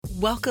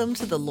Welcome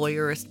to the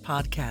Lawyerist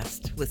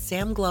Podcast with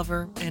Sam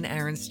Glover and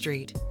Aaron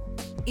Street.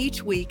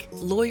 Each week,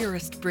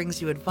 Lawyerist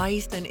brings you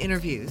advice and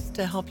interviews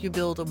to help you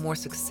build a more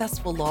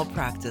successful law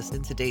practice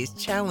in today's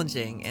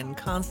challenging and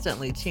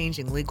constantly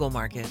changing legal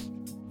market.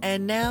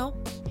 And now,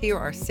 here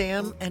are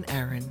Sam and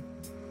Aaron.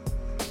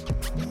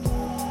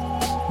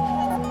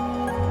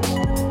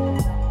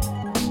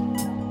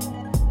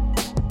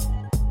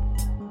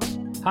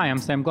 Hi, I'm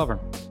Sam Glover.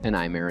 And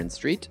I'm Aaron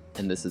Street,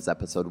 and this is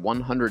episode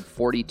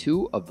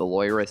 142 of the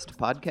Lawyerist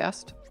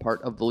Podcast,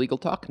 part of the Legal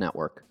Talk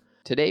Network.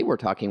 Today, we're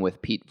talking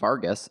with Pete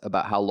Vargas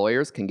about how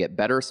lawyers can get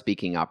better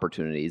speaking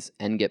opportunities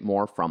and get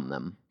more from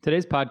them.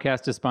 Today's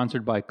podcast is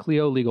sponsored by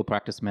Clio Legal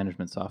Practice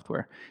Management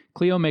Software.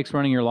 Clio makes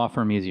running your law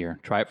firm easier.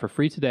 Try it for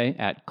free today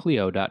at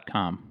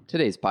Clio.com.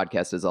 Today's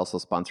podcast is also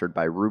sponsored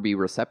by Ruby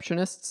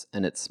Receptionists,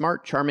 and it's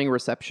smart, charming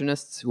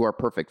receptionists who are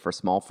perfect for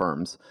small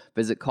firms.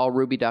 Visit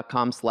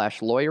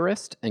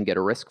callruby.com/lawyerist and get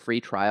a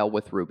risk-free trial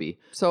with Ruby.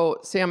 So,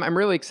 Sam, I'm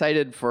really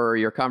excited for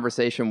your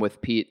conversation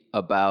with Pete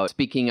about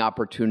speaking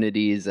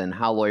opportunities and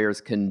how lawyers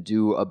can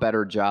do a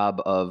better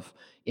job of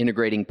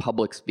integrating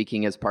public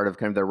speaking as part of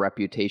kind of their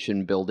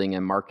reputation building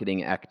and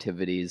marketing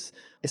activities,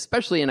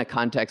 especially in a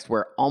context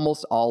where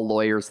almost all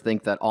lawyers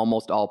think that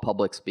almost all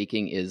public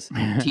speaking is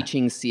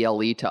teaching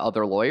CLE to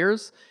other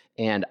lawyers.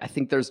 And I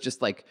think there's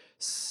just like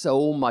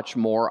so much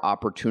more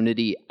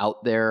opportunity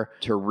out there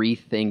to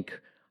rethink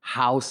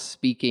how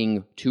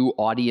speaking to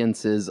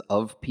audiences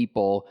of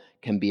people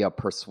can be a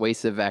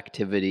persuasive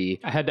activity.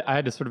 I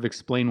had to sort of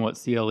explain what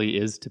CLE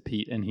is to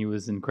Pete, and he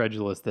was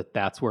incredulous that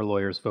that's where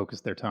lawyers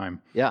focus their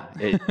time. Yeah.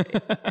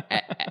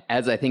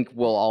 As I think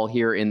we'll all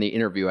hear in the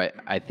interview,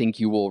 I think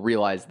you will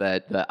realize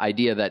that the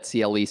idea that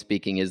CLE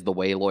speaking is the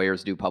way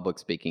lawyers do public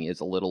speaking is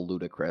a little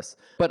ludicrous.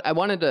 But I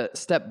wanted to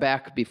step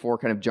back before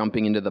kind of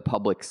jumping into the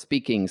public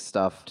speaking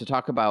stuff to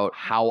talk about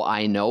how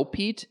I know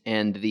Pete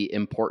and the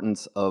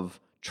importance of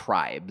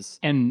tribes.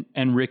 And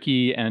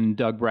Ricky and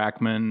Doug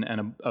Brackman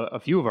and a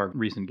few of our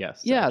recent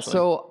guests. Yeah, actually.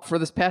 So for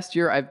this past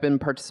year, I've been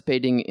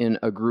participating in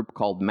a group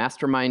called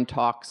Mastermind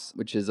Talks,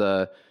 which is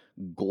a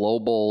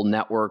global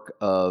network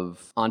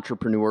of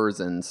entrepreneurs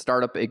and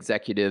startup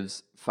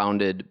executives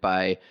founded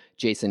by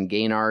Jason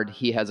Gaynard.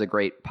 He has a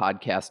great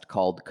podcast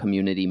called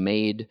Community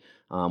Made,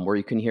 where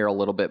you can hear a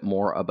little bit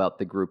more about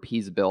the group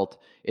he's built.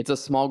 It's a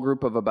small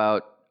group of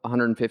about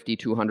 150,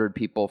 200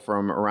 people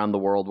from around the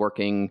world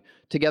working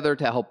together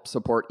to help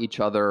support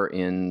each other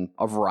in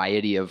a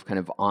variety of kind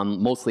of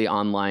mostly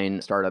online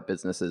startup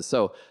businesses.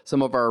 So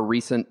some of our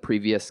recent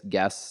previous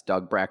guests,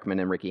 Doug Brackman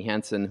and Ricky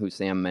Hansen, who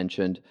Sam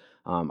mentioned,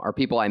 are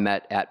people I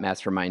met at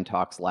Mastermind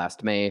Talks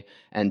last May.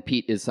 And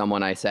Pete is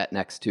someone I sat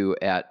next to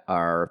at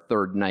our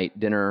third night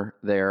dinner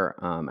there.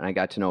 And I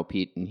got to know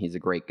Pete, and he's a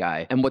great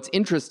guy. And what's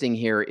interesting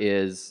here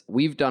is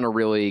we've done a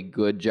really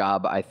good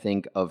job, I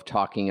think, of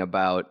talking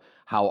about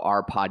how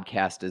our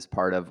podcast is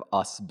part of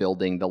us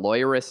building the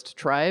Lawyerist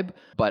tribe.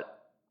 But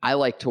I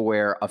like to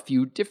wear a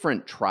few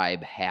different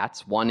tribe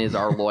hats. One is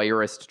our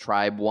Lawyerist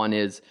tribe. One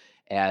is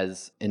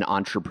as an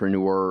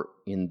entrepreneur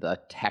in the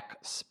tech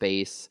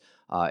space.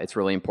 It's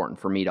really important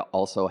for me to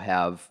also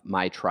have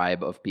my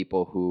tribe of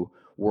people who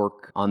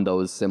work on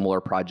those similar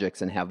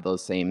projects and have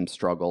those same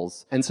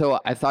struggles. And so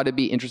I thought it'd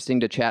be interesting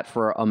to chat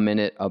for a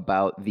minute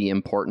about the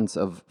importance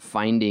of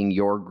finding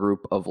your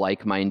group of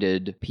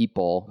like-minded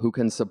people who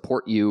can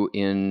support you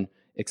in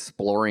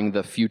exploring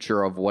the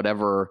future of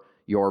whatever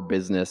your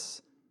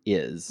business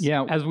is.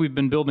 Yeah, as we've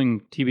been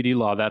building TBD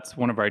Law, that's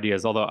one of our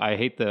ideas, although I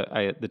hate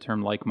the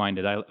term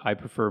like-minded. I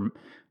prefer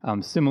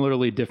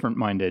similarly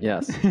different-minded.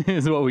 Yes.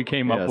 is what we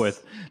came up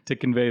with to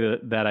convey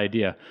that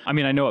idea. I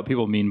mean, I know what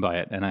people mean by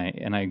it, and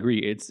I agree.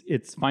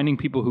 It's finding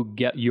people who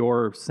get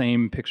your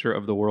same picture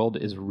of the world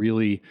is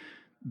really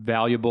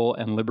valuable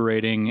and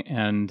liberating,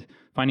 and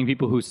finding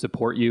people who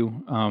support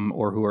you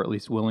or who are at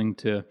least willing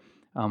to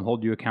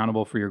hold you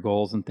accountable for your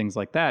goals and things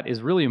like that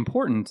is really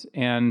important.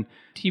 And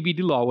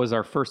TBD Law was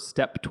our first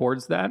step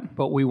towards that,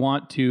 but we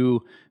want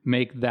to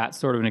make that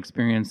sort of an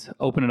experience,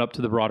 open it up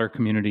to the broader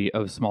community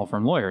of small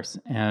firm lawyers.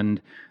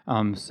 And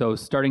so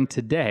starting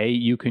today,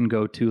 you can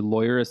go to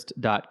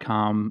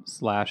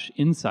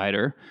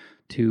lawyerist.com/insider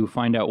to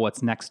find out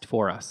what's next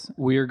for us.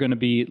 We are going to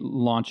be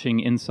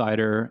launching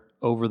Insider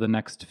over the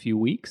next few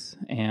weeks.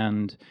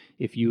 And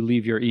if you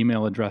leave your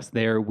email address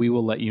there, we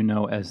will let you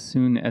know as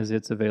soon as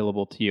it's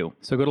available to you.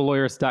 So go to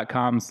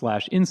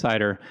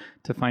lawyerist.com/insider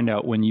to find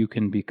out when you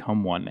can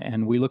become one.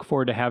 And we look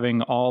forward to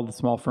having all the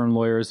small firm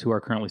lawyers who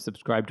are currently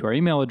subscribed to our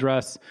email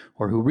address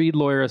or who read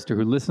Lawyerist or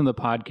who listen to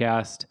the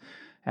podcast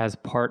as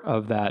part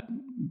of that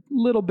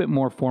little bit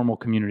more formal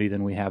community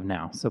than we have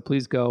now. So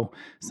please go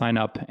sign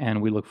up,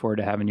 and we look forward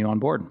to having you on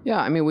board.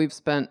 Yeah, I mean, we've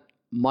spent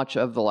much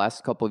of the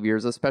last couple of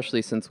years,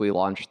 especially since we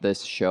launched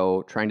this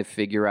show, trying to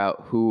figure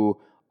out who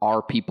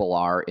our people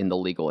are in the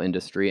legal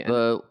industry. And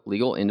the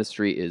legal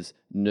industry is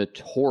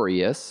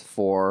notorious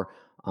for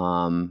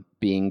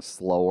being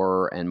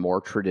slower and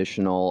more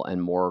traditional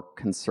and more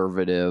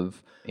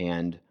conservative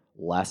and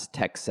less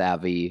tech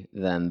savvy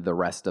than the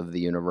rest of the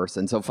universe.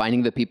 And so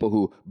finding the people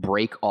who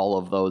break all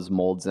of those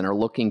molds and are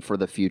looking for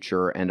the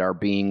future and are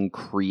being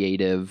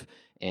creative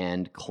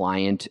and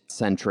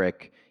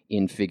client-centric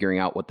in figuring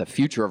out what the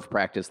future of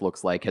practice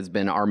looks like has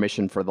been our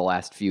mission for the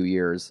last few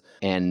years.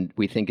 And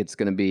we think it's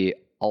going to be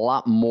a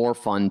lot more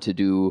fun to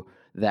do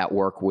that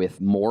work with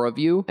more of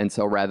you. And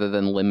so rather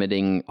than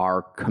limiting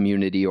our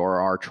community or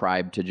our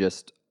tribe to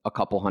just a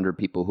couple hundred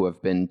people who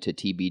have been to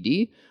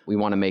TBD, we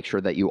want to make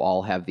sure that you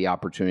all have the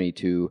opportunity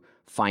to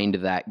find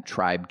that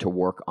tribe to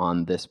work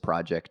on this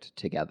project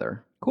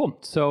together. Cool.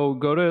 So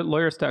go to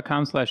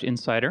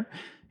lawyerist.com/insider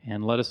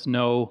and let us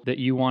know that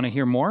you want to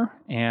hear more.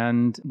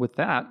 And with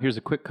that, here's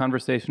a quick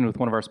conversation with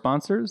one of our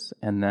sponsors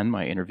and then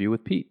my interview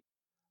with Pete.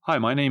 Hi,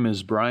 my name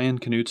is Brian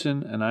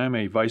Knutson, and I am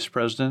a vice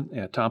president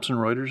at Thomson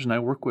Reuters, and I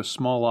work with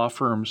small law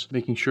firms,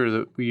 making sure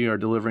that we are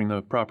delivering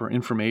the proper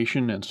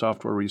information and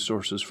software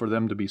resources for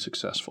them to be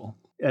successful.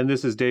 And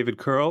this is David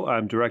Curl.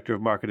 I'm Director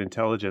of Market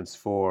Intelligence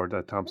for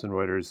the Thomson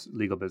Reuters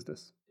legal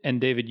business. And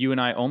David, you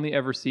and I only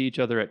ever see each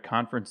other at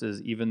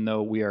conferences, even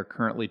though we are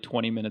currently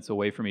 20 minutes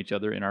away from each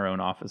other in our own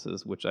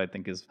offices, which I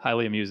think is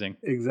highly amusing.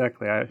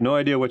 Exactly. I have no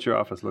idea what your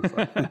office looks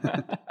like.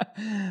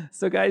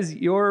 So guys,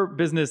 your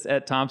business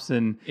at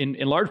Thomson in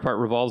large part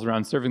revolves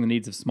around serving the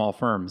needs of small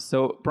firms.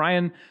 So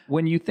Brian,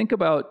 when you think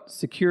about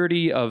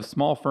security of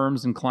small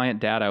firms and client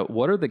data,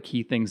 what are the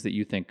key things that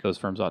you think those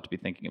firms ought to be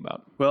thinking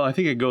about? Well, I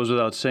think it goes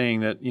without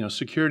saying that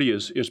security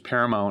is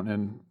paramount,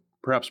 and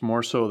perhaps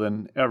more so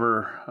than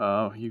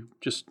ever. You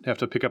just have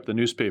to pick up the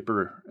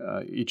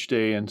newspaper each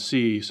day and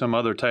see some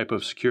other type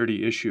of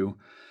security issue.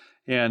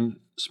 And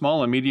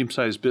small and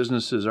medium-sized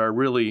businesses are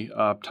really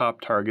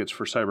top targets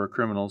for cyber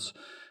criminals.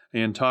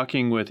 And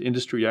talking with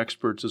industry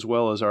experts as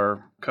well as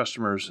our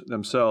customers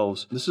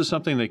themselves, this is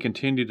something they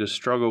continue to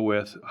struggle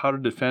with, how to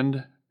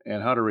defend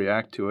and how to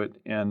react to it.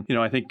 And,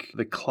 I think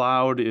the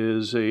cloud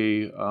is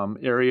a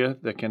area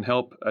that can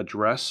help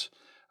address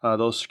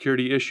those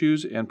security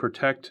issues and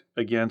protect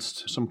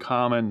against some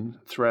common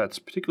threats,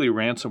 particularly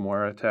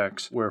ransomware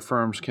attacks, where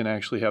firms can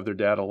actually have their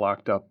data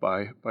locked up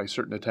by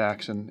certain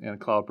attacks, and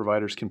cloud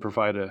providers can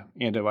provide an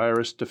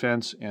antivirus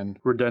defense and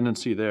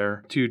redundancy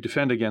there to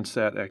defend against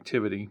that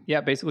activity. Yeah,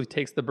 it basically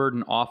takes the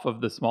burden off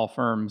of the small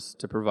firms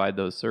to provide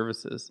those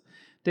services.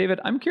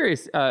 David, I'm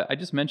curious, I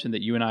just mentioned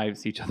that you and I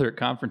see each other at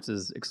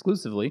conferences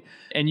exclusively,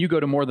 and you go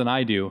to more than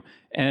I do.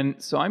 And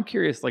so I'm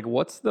curious,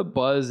 what's the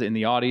buzz in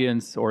the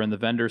audience or in the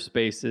vendor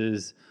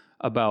spaces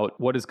about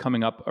what is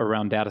coming up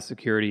around data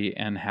security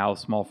and how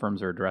small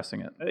firms are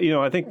addressing it?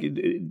 I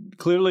think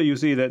clearly you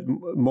see that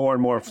more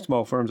and more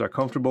small firms are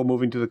comfortable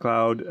moving to the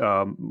cloud.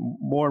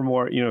 More and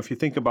more, if you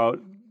think about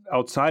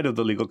outside of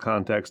the legal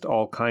context,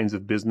 all kinds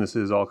of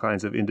businesses, all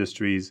kinds of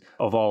industries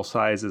of all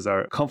sizes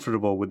are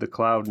comfortable with the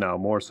cloud now,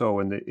 more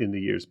so in the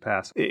years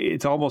past.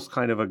 It's almost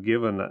kind of a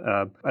given.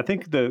 I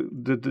think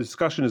the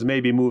discussion is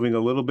maybe moving a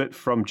little bit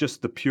from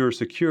just the pure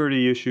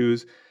security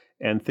issues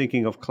and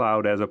thinking of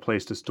cloud as a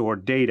place to store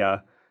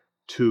data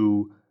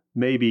to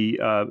maybe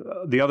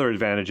the other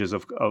advantages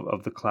of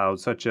the cloud,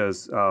 such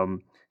as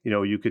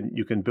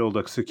you can build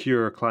a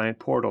secure client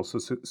portal,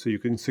 so you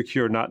can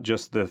secure not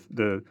just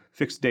the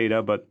fixed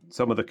data, but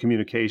some of the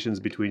communications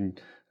between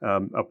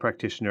a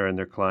practitioner and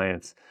their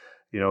clients.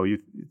 You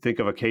think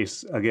of a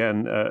case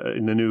again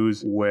in the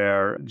news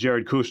where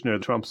Jared Kushner,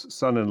 Trump's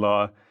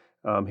son-in-law,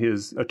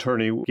 his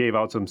attorney gave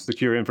out some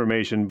secure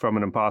information from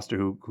an imposter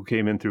who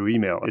came in through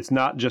email. It's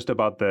not just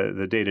about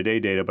the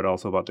day-to-day data, but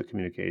also about the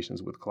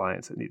communications with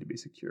clients that need to be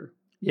secure.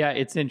 Yeah,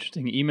 it's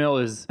interesting. Email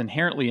is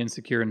inherently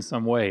insecure in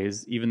some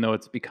ways, even though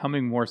it's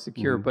becoming more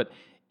secure. Mm-hmm. But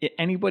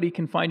anybody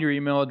can find your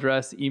email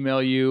address,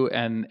 email you,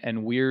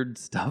 and weird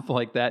stuff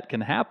like that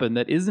can happen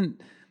that isn't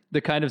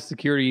the kind of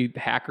security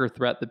hacker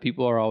threat that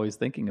people are always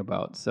thinking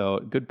about. So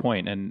good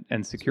point.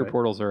 And secure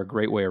portals are a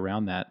great way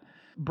around that.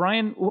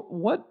 Brian,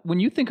 when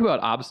you think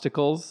about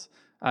obstacles,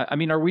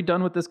 are we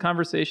done with this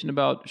conversation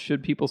about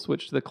should people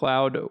switch to the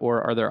cloud,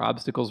 or are there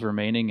obstacles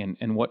remaining,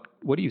 and what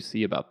do you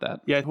see about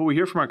that? Yeah, what we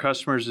hear from our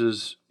customers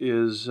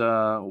is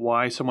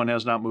why someone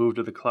has not moved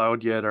to the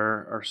cloud yet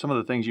are some of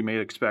the things you may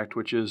expect,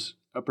 which is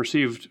a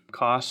perceived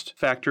cost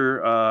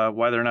factor,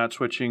 why they're not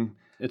switching.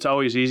 It's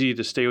always easy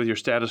to stay with your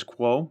status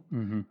quo.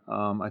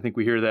 Mm-hmm. I think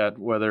we hear that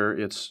whether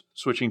it's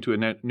switching to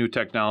a new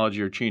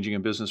technology or changing a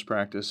business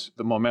practice,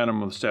 the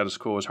momentum of the status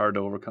quo is hard to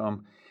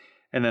overcome.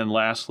 And then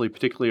lastly,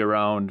 particularly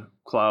around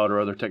cloud or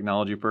other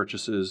technology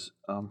purchases,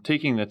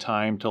 taking the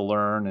time to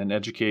learn and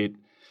educate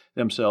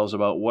themselves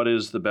about what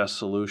is the best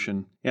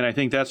solution. And I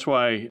think that's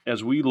why,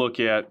 as we look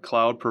at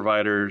cloud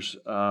providers,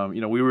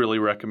 we really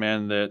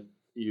recommend that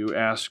you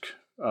ask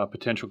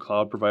potential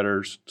cloud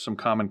providers some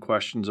common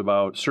questions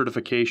about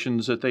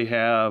certifications that they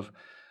have,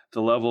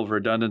 the level of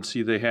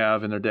redundancy they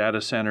have in their data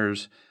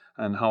centers,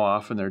 and how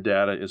often their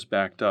data is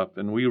backed up.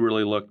 And we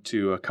really look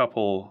to a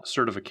couple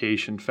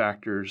certification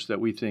factors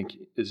that we think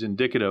is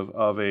indicative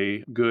of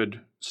a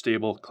good,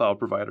 stable cloud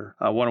provider,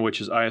 one of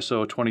which is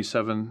ISO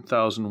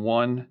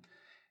 27001,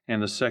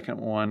 and the second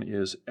one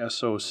is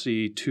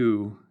SOC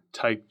 2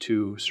 Type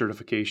 2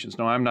 certifications.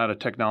 Now, I'm not a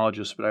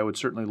technologist, but I would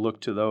certainly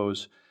look to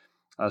those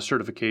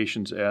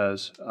certifications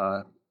as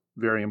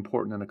very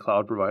important in a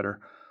cloud provider.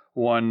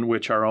 One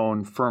which our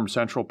own Firm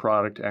Central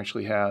product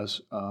actually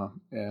has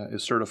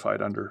is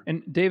certified under.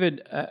 And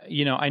David,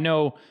 I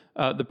know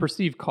the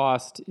perceived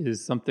cost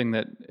is something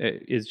that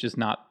is just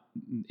not.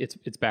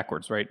 It's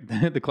backwards, right?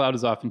 The cloud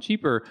is often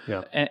cheaper,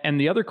 and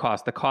the other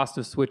cost, the cost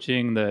of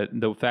switching,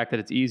 the fact that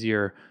it's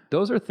easier.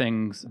 Those are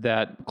things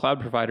that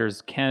cloud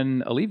providers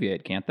can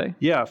alleviate, can't they?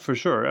 Yeah, for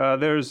sure.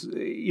 There's,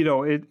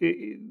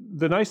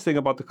 the nice thing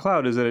about the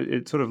cloud is that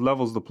it sort of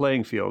levels the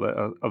playing field.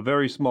 A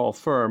very small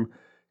firm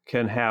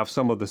can have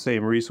some of the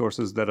same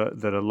resources that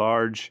a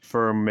large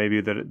firm maybe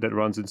that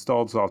runs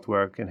installed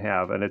software can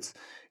have, and it's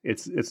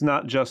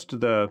not just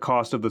the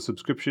cost of the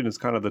subscription; it's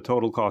kind of the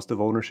total cost of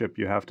ownership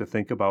you have to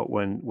think about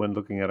when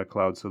looking at a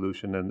cloud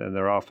solution, and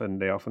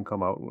they often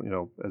come out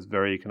as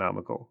very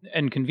economical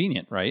and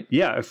convenient, right?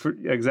 Yeah,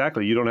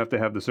 exactly. You don't have to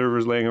have the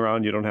servers laying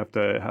around. You don't have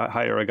to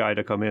hire a guy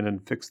to come in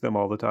and fix them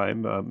all the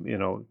time.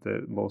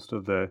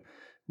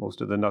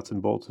 Most of the nuts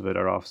and bolts of it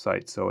are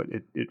off-site, so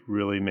it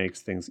really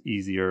makes things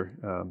easier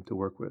to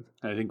work with.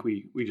 I think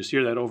we just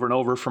hear that over and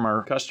over from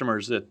our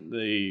customers that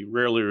they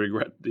rarely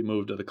regret the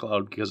move to the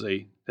cloud because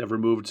they have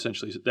removed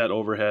essentially that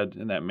overhead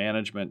and that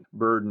management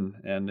burden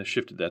and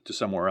shifted that to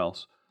somewhere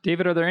else.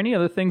 David, are there any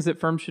other things that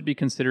firms should be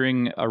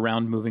considering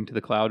around moving to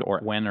the cloud or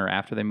when or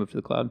after they move to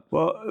the cloud?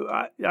 Well,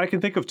 I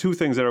can think of two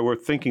things that are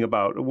worth thinking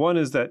about. One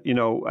is that,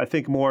 I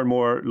think more and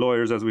more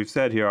lawyers, as we've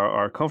said here,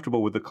 are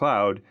comfortable with the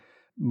cloud.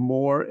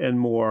 More and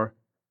more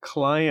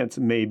clients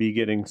may be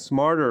getting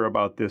smarter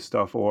about this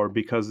stuff, or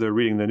because they're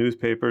reading the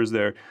newspapers,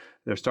 they're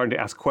starting to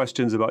ask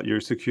questions about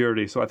your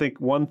security. So I think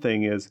one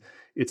thing is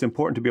it's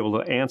important to be able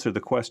to answer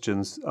the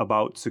questions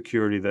about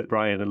security that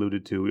Brian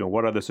alluded to.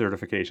 What are the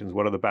certifications?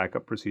 What are the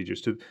backup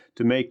procedures to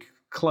make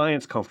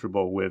clients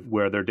comfortable with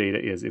where their data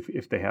is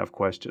if they have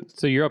questions?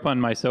 So you're up on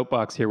my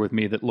soapbox here with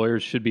me that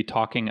lawyers should be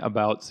talking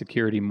about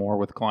security more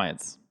with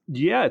clients.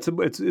 Yeah, it's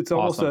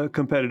almost Awesome. a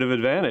competitive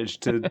advantage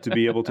to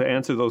be able to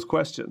answer those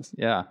questions.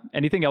 Yeah.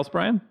 Anything else,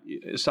 Brian?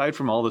 Aside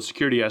from all the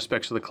security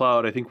aspects of the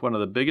cloud, I think one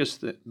of the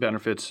biggest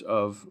benefits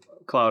of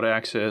cloud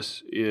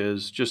access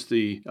is just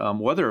the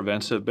weather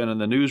events that have been in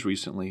the news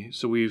recently.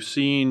 So we've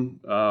seen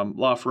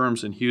law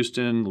firms in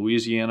Houston,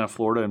 Louisiana,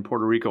 Florida, and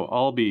Puerto Rico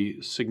all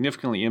be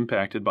significantly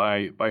impacted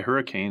by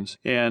hurricanes.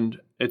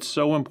 And it's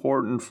so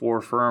important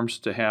for firms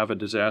to have a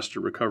disaster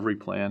recovery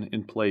plan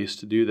in place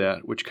to do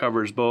that, which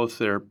covers both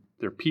their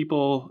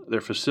people, their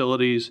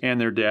facilities,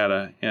 and their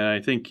data. And I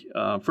think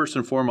first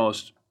and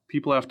foremost,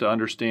 people have to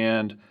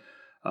understand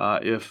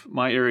if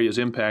my area is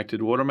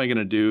impacted, what am I going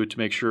to do to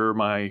make sure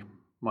my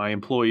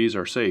employees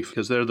are safe?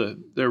 Because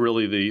they're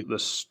really the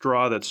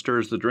straw that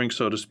stirs the drink,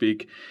 so to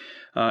speak.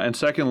 And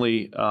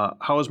secondly,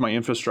 how is my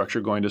infrastructure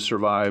going to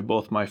survive,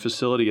 both my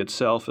facility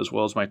itself as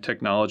well as my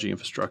technology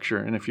infrastructure?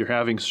 And if you're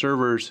having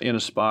servers in a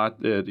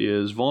spot that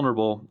is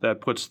vulnerable,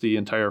 that puts the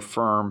entire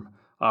firm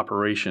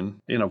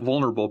operation in a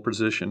vulnerable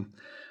position.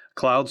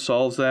 Cloud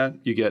solves that.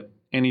 You get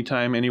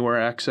anytime, anywhere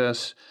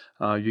access.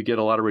 You get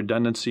a lot of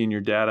redundancy in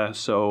your data.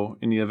 So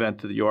in the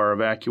event that you are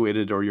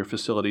evacuated or your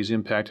facility is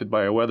impacted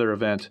by a weather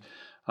event,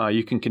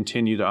 you can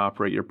continue to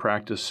operate your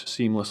practice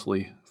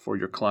seamlessly for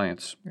your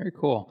clients. Very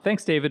cool.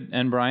 Thanks, David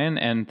and Brian,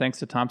 and thanks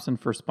to Thomson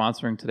for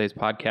sponsoring today's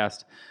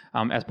podcast.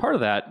 As part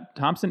of that,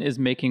 Thomson is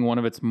making one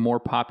of its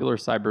more popular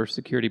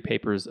cybersecurity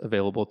papers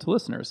available to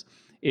listeners.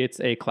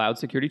 It's a cloud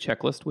security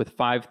checklist with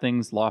 5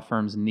 things law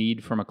firms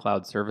need from a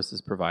cloud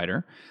services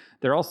provider.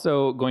 They're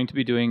also going to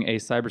be doing a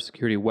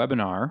cybersecurity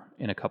webinar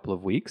in a couple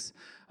of weeks.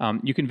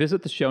 You can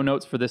visit the show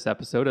notes for this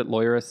episode at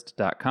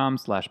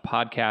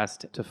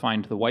lawyerist.com/podcast to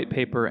find the white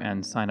paper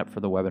and sign up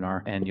for the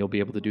webinar, and you'll be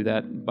able to do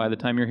that by the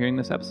time you're hearing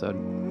this episode.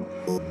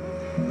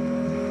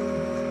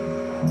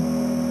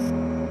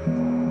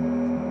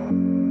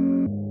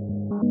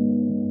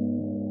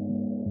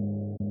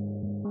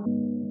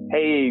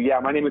 Hey,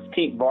 my name is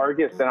Pete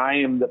Vargas, and I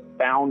am the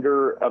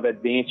founder of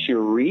Advance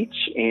Your Reach,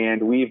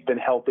 and we've been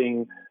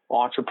helping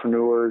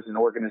entrepreneurs and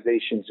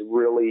organizations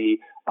really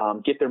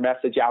get their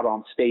message out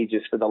on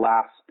stages for the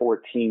last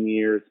 14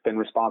 years. Been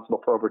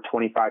responsible for over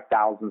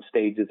 25,000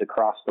 stages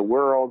across the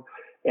world,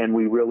 and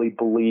we really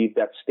believe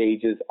that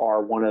stages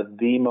are one of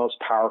the most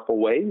powerful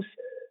ways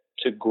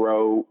to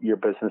grow your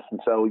business. And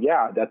so,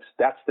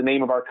 that's the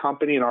name of our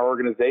company and our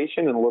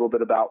organization, and a little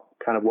bit about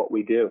kind of what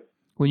we do.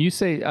 When you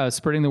say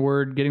spreading the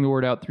word, getting the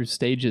word out through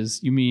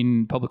stages, you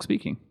mean public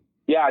speaking?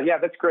 Yeah,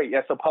 that's great.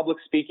 Yeah, so public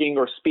speaking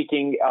or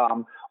speaking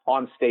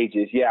on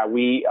stages. Yeah,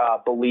 we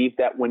believe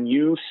that when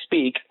you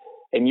speak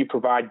and you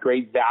provide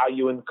great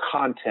value and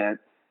content,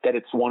 that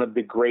it's one of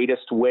the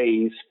greatest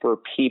ways for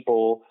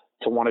people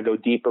to want to go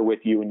deeper with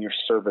you and your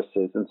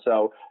services. And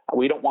so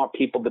we don't want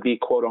people to be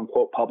quote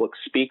unquote public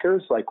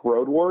speakers like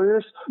road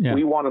warriors. Yeah.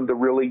 We want them to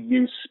really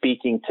use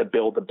speaking to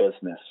build a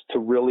business, to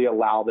really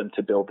allow them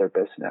to build their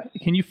business.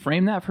 Can you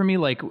frame that for me?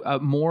 Like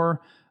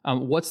more,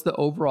 what's the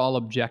overall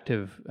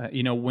objective?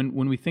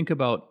 When we think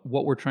about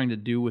what we're trying to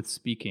do with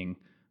speaking,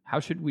 how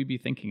should we be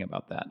thinking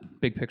about that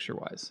big picture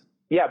wise?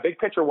 Yeah, big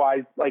picture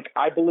wise, like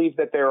I believe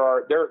that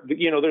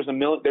there's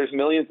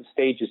millions of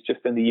stages just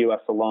in the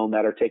U.S. alone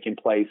that are taking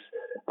place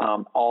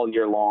all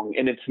year long,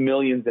 and it's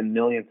millions and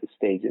millions of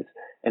stages.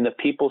 And the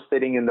people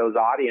sitting in those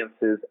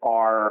audiences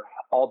are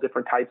all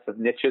different types of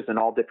niches and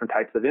all different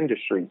types of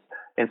industries.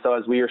 And so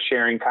as we are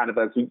sharing, kind of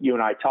as you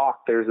and I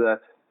talk, there's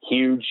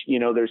huge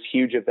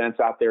events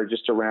out there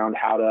just around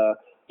how to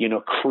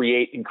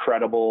create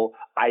incredible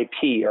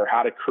IP or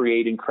how to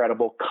create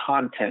incredible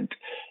content.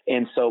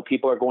 And so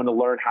people are going to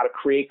learn how to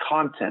create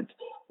content.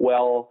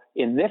 Well,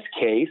 in this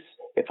case,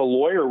 if a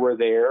lawyer were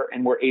there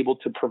and were able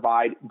to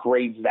provide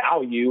great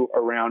value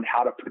around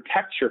how to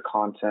protect your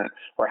content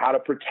or how to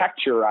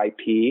protect your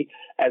IP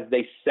as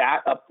they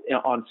sat up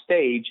on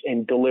stage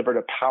and delivered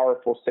a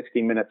powerful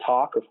 60-minute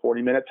talk or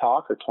 40-minute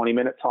talk or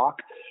 20-minute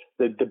talk,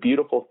 the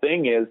beautiful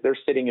thing is they're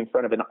sitting in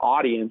front of an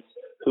audience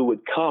who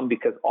would come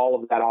because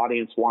all of that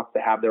audience wants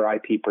to have their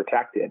IP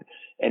protected.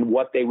 And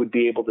what they would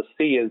be able to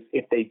see is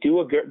if they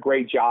do a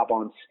great job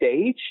on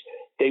stage,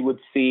 they would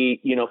see,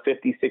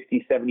 50,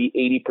 60,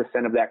 70,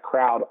 80% of that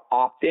crowd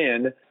opt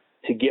in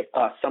to get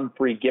some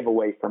free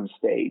giveaway from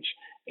stage.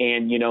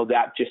 And,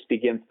 that just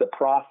begins the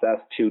process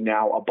to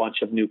now a bunch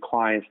of new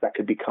clients that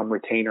could become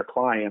retainer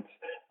clients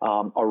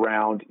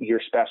around your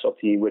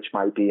specialty, which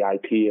might be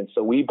IP. And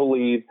so we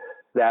believe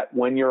that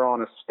when you're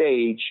on a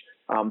stage,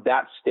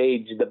 that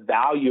stage, the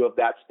value of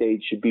that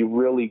stage should be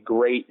really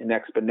great and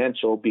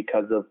exponential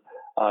because of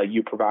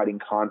you providing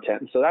content.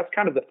 And so that's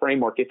kind of the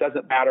framework. It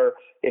doesn't matter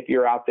if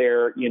you're out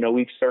there,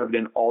 we've served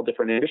in all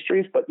different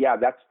industries, but yeah,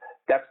 that's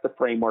the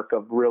framework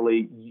of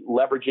really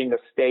leveraging a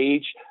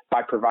stage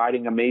by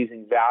providing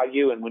amazing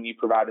value. And when you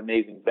provide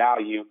amazing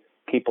value,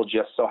 people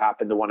just so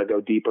happen to want to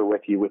go deeper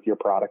with you with your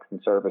products and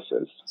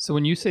services. So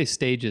when you say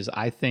stages,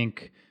 I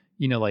think,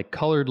 like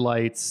colored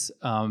lights,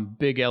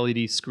 big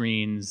LED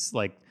screens,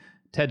 like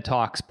TED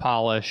Talks,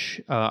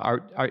 polish.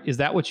 Is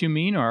that what you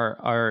mean,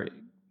 or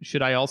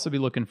should I also be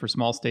looking for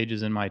small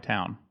stages in my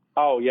town?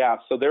 Oh yeah,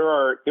 so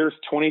there's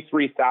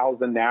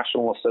 23,000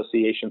 national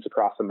associations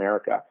across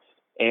America,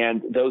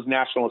 and those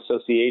national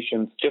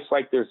associations, just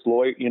like there's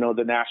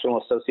the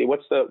National Association.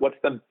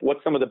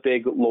 What's some of the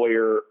big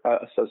lawyer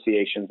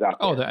associations out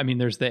there? Oh,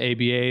 there's the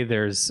ABA.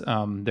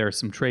 There's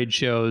some trade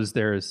shows.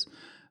 There's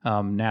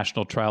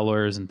national trial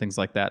lawyers and things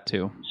like that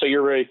too. So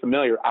you're very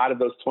familiar. Out of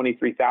those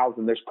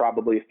 23,000, there's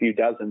probably a few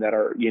dozen that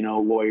are,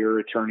 lawyer,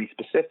 attorney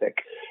specific.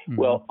 Mm-hmm.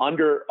 Well,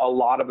 under a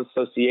lot of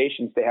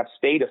associations, they have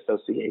state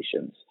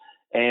associations.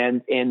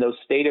 And those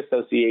state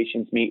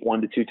associations meet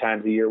 1 to 2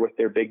 times a year with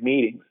their big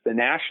meetings. The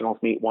nationals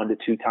meet 1 to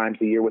 2 times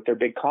a year with their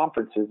big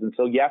conferences. And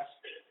so, yes,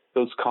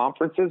 those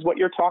conferences, what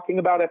you're talking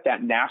about at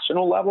that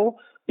national level,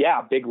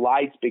 yeah, big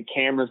lights, big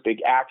cameras,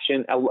 big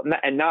action,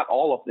 and not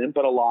all of them,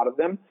 but a lot of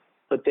them.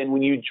 But then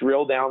when you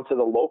drill down to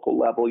the local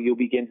level, you'll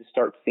begin to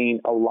start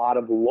seeing a lot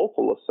of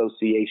local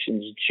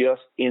associations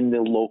just in the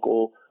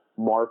local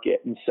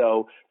market. And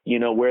so,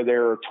 where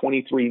there are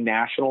 23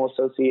 national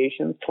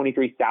associations,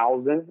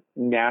 23,000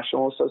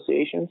 national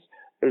associations,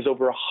 there's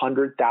over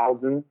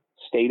 100,000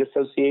 state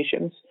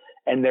associations,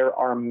 and there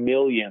are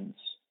millions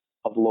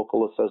of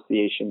local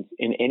associations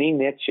in any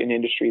niche and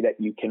industry that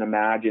you can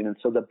imagine. And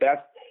so the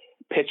best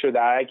picture that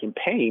I can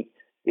paint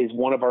is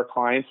one of our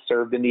clients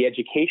served in the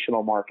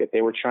educational market.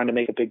 They were trying to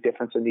make a big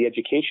difference in the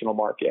educational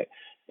market.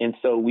 And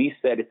so we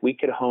said if we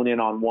could hone in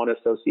on one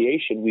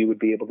association, we would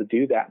be able to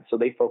do that. So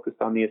they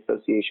focused on the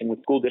association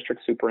with school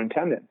district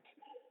superintendents.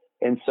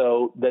 And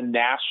so the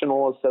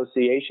National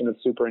Association of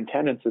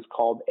Superintendents is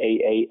called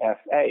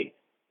AASA.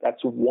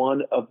 That's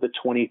one of the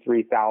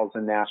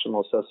 23,000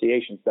 national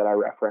associations that I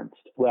referenced.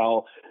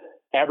 Well,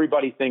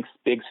 everybody thinks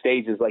big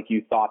stages like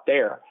you thought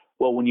there.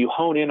 Well, when you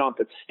hone in on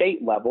the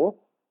state level,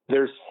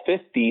 there's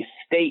 50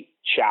 state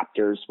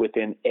chapters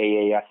within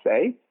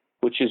AASA,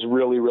 which is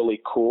really,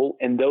 really cool.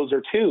 And those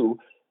are 2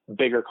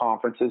 bigger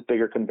conferences,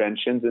 bigger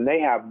conventions, and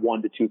they have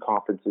 1 to 2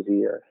 conferences a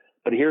year.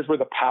 But here's where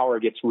the power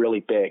gets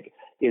really big,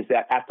 is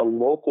that at the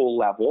local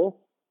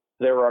level,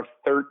 there are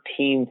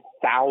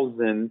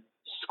 13,000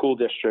 school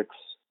districts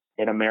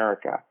in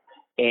America.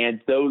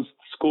 And those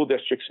school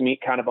districts meet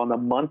kind of on a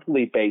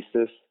monthly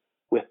basis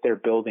with their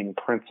building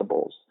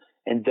principals.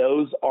 And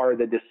those are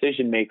the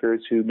decision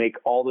makers who make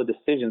all the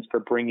decisions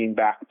for bringing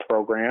back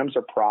programs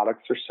or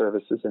products or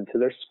services into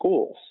their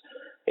schools.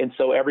 And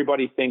so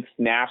everybody thinks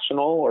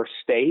national or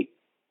state,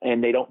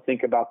 and they don't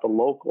think about the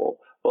local.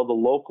 Well, the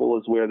local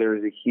is where there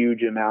is a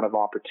huge amount of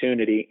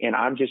opportunity. And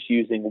I'm just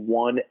using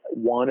one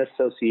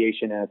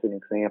association as an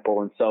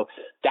example. And so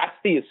that's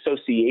the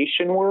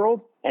association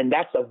world. And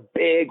that's a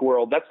big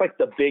world. That's like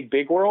the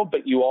big world.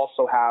 But you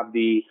also have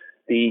the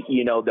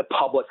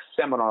public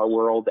seminar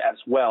world as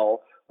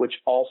well, which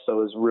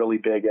also is really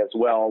big as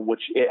well,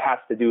 which it has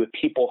to do with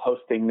people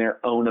hosting their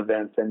own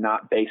events and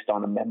not based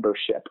on a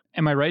membership.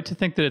 Am I right to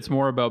think that it's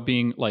more about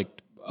being like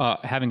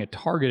having a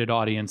targeted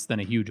audience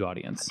than a huge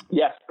audience?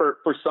 Yes, for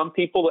some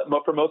people,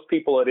 for most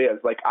people it is.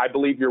 Like I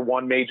believe you're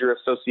one major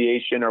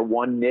association or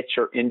one niche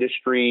or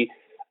industry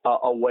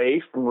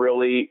away from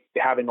really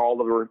having all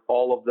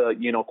of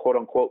the quote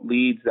unquote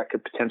leads that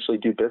could potentially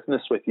do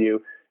business with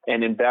you,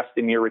 and invest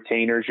in your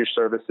retainers, your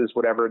services,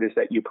 whatever it is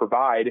that you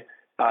provide.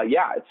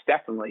 It's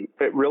definitely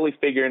really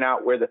figuring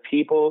out where the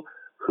people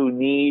who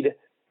need,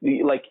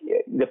 like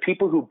the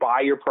people who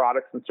buy your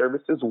products and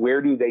services,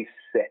 where do they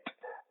sit?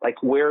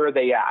 Like, where are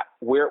they at?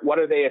 What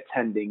are they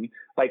attending?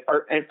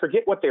 And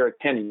forget what they're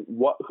attending.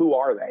 Who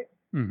are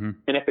they? Mm-hmm.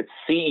 And if it's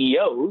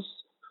CEOs,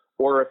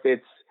 or if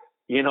it's,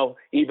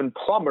 even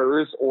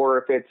plumbers, or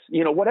if it's,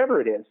 whatever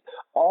it is,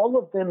 all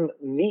of them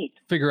meet.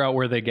 Figure out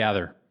where they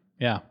gather.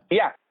 Yeah.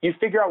 Yeah. You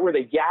figure out where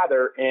they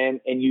gather, and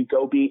you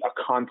go be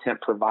a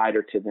content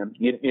provider to them.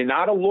 You're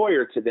not a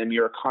lawyer to them.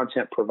 You're a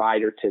content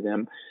provider to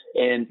them.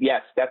 And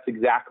yes, that's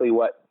exactly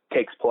what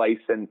takes place.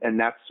 And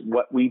that's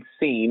what we've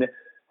seen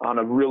on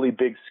a really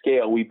big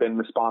scale. We've been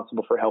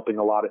responsible for helping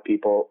a lot of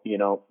people,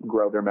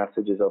 grow their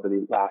messages over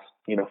the last,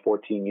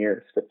 14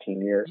 years,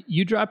 15 years.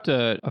 You dropped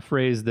a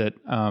phrase that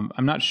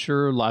I'm not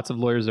sure lots of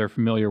lawyers are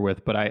familiar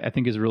with, but I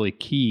think is really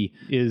key,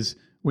 is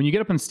when you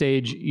get up on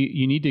stage,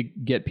 you need to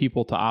get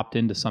people to opt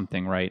into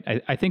something, right?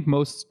 I think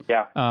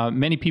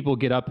many people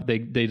get up, they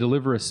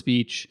deliver a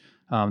speech,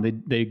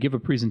 they give a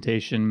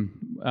presentation,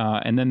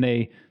 and then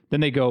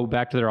they go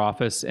back to their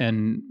office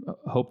and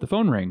hope the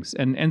phone rings.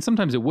 And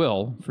sometimes it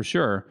will, for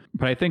sure.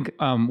 But I think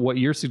what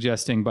you're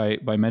suggesting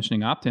by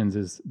mentioning opt-ins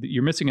is that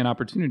you're missing an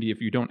opportunity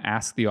if you don't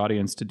ask the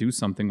audience to do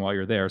something while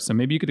you're there. So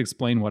maybe you could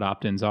explain what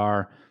opt-ins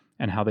are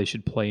and how they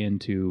should play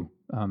into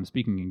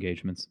speaking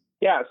engagements.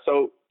 Yeah,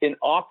 so an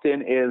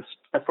opt-in is,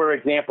 for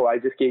example, I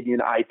just gave you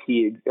an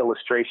IP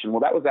illustration. Well,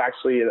 that was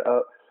actually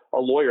a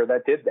lawyer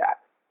that did that.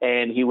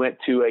 And he went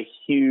to a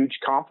huge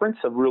conference,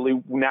 a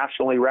really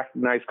nationally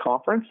recognized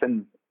conference,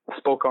 and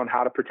spoke on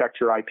how to protect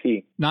your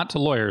IP. Not to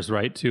lawyers,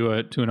 right? To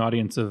an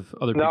audience of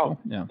other people?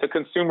 No, to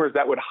consumers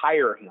that would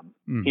hire him,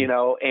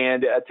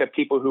 and to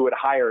people who would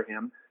hire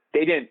him.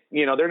 They didn't,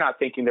 they're not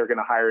thinking they're going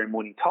to hire him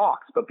when he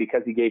talks, but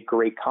because he gave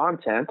great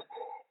content.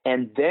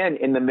 And then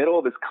in the middle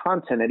of his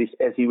content,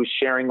 as he was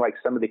sharing like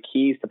some of the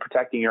keys to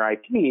protecting your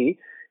IP,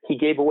 he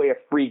gave away a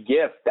free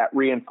gift that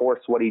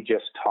reinforced what he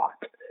just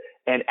taught.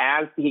 And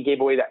as he gave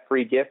away that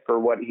free gift for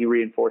what he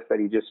reinforced that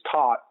he just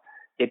taught,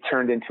 it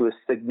turned into a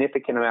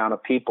significant amount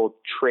of people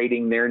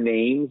trading their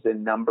names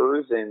and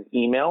numbers and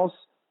emails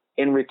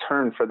in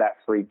return for that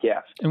free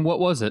gift. And what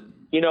was it?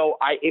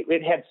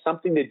 It had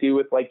something to do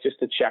with like just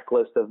a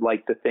checklist of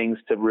like the things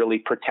to really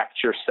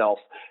protect yourself.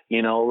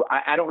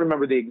 I don't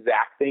remember the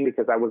exact thing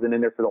because I wasn't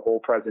in there for the whole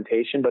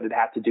presentation, but it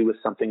had to do with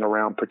something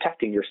around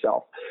protecting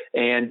yourself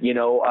and,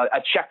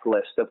 a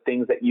checklist of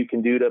things that you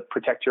can do to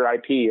protect your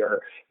IP,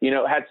 or,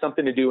 it had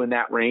something to do in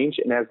that range.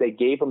 And as they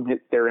gave him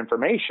their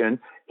information,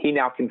 he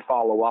now can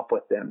follow up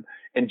with them.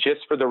 And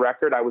just for the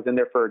record, I was in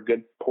there for a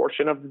good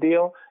portion of the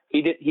deal.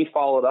 He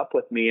followed up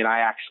with me and I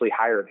actually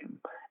hired him.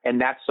 And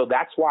that's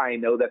why I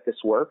know that this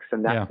works.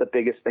 And that's the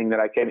biggest thing that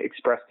I can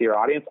express to your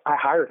audience. I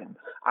hired him.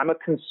 I'm a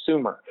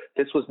consumer.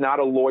 This was not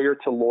a lawyer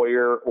to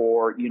lawyer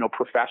or,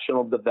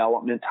 professional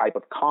development type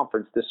of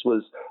conference. This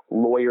was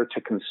lawyer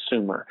to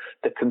consumer,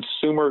 the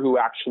consumer who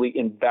actually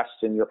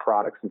invests in your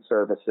products and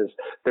services.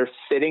 They're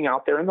sitting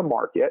out there in the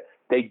market.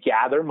 They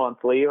gather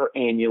monthly or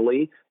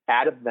annually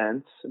at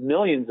events,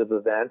 millions of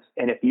events.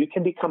 And if you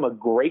can become a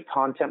great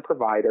content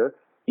provider,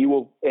 you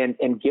will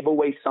and give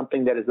away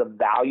something that is of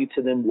value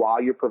to them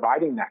while you're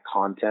providing that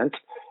content,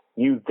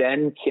 you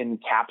then can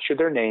capture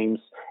their names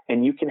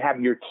and you can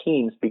have your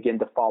teams begin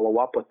to follow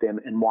up with them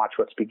and watch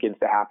what begins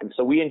to happen.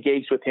 So we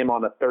engaged with him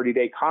on a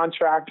 30-day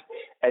contract.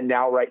 And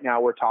right now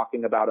we're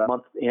talking about a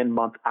month in,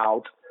 month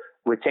out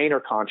retainer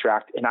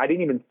contract. And I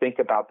didn't even think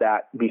about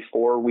that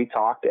before we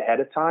talked ahead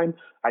of time.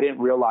 I didn't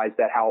realize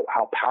that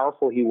how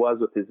powerful he was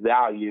with his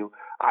value.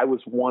 I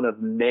was one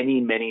of many,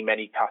 many,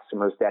 many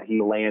customers that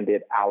he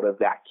landed out of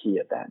that key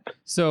event.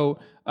 So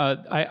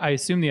I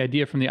assume the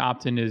idea from the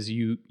opt-in is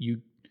you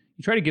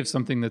try to give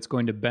something that's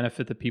going to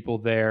benefit the people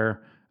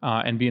there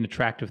and be an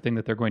attractive thing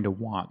that they're going to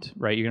want,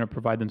 right? You're going to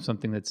provide them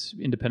something that's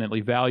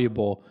independently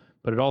valuable,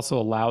 but it also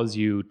allows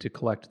you to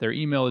collect their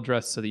email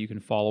address so that you can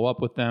follow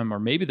up with them, or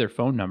maybe their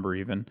phone number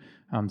even,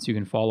 so you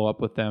can follow up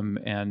with them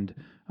and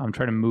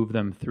try to move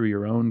them through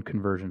your own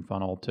conversion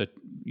funnel to,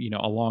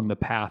 along the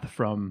path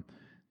from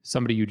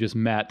somebody you just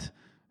met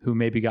who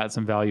maybe got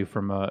some value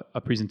from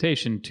a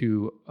presentation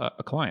to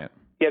a client.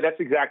 Yeah, that's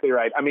exactly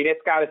right. I mean,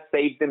 it's got to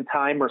save them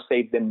time or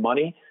save them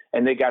money,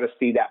 and they got to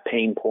see that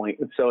pain point.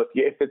 And so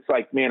if it's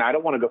like, man, I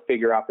don't want to go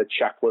figure out the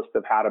checklist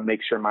of how to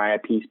make sure my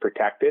IP is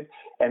protected,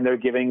 and they're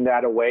giving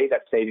that away,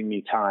 that's saving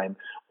me time.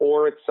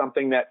 Or it's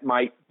something that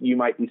you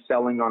might be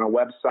selling on a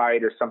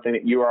website or something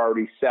that you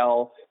already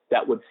sell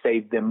that would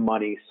save them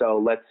money.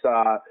 So let's,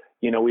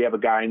 we have a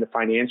guy in the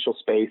financial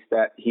space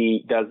that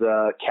he does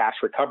a cash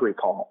recovery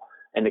call.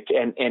 And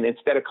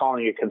instead of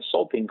calling it a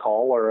consulting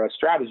call or a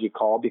strategy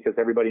call, because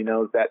everybody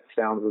knows that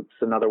it's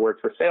another word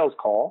for sales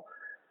call,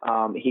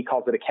 he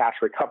calls it a cash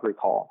recovery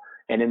call.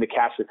 And in the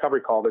cash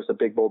recovery call, there's a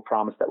big bold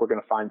promise that we're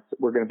going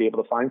to be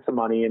able to find some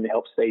money and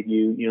help save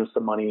you,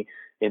 some money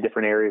in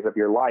different areas of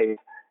your life.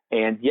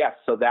 And yes,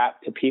 so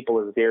that to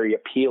people is very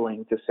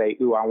appealing to say,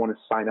 ooh, I want to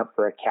sign up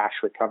for a cash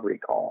recovery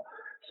call.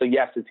 So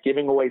yes, it's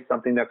giving away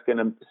something that's going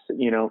to,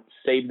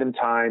 save them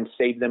time,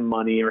 save them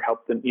money, or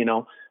help them,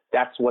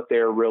 that's what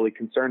they're really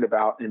concerned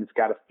about. And it's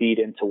got to feed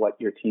into what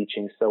you're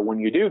teaching. So when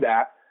you do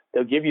that,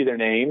 they'll give you their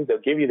name, they'll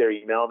give you their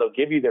email, they'll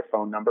give you their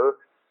phone number.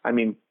 I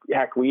mean,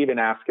 heck, we even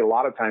ask a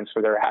lot of times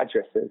for their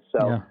addresses.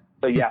 So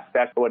yes,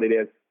 that's what it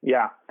is.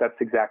 Yeah, that's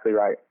exactly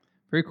right.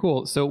 Very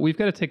cool. So we've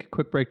got to take a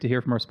quick break to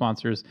hear from our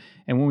sponsors.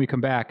 And when we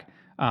come back,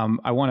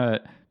 I want to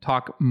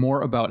talk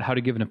more about how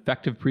to give an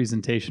effective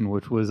presentation,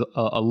 which was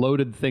a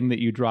loaded thing that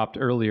you dropped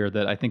earlier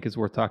that I think is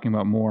worth talking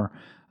about more.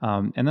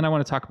 And then I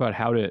want to talk about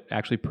how to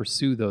actually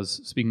pursue those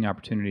speaking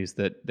opportunities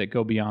that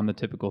go beyond the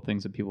typical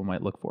things that people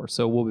might look for.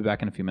 So we'll be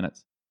back in a few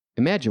minutes.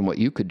 Imagine what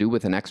you could do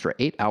with an extra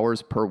 8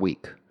 hours per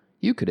week.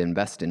 You could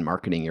invest in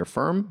marketing your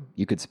firm,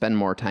 you could spend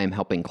more time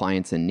helping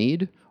clients in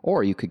need,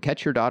 or you could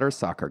catch your daughter's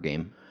soccer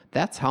game.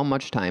 That's how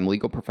much time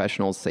legal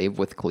professionals save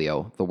with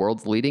Clio, the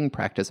world's leading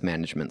practice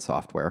management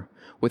software.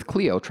 With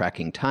Clio,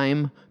 tracking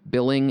time,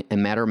 billing,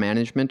 and matter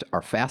management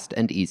are fast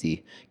and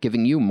easy,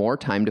 giving you more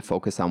time to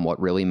focus on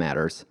what really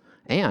matters.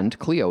 And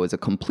Clio is a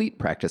complete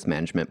practice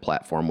management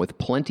platform with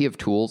plenty of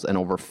tools and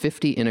over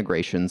 50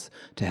 integrations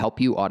to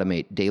help you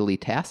automate daily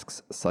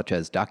tasks such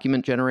as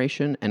document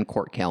generation and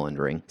court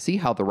calendaring. See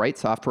how the right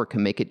software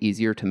can make it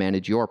easier to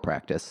manage your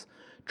practice.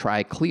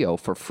 Try Clio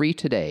for free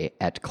today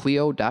at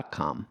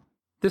Clio.com.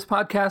 This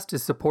podcast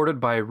is supported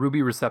by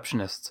Ruby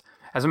Receptionists.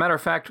 As a matter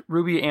of fact,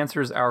 Ruby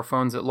answers our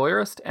phones at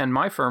Lawyerist, and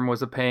my firm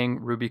was a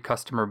paying Ruby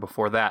customer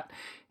before that.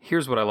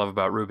 Here's what I love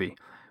about Ruby.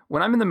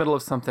 When I'm in the middle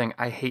of something,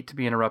 I hate to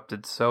be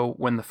interrupted, so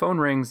when the phone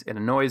rings, it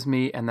annoys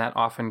me, and that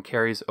often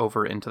carries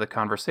over into the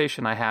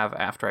conversation I have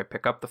after I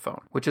pick up the phone,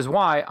 which is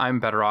why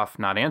I'm better off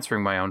not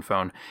answering my own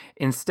phone.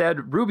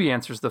 Instead, Ruby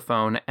answers the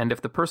phone, and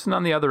if the person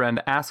on the other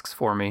end asks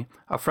for me,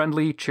 a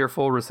friendly,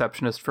 cheerful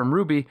receptionist from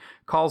Ruby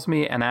calls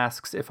me and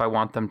asks if I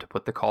want them to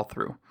put the call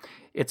through.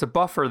 It's a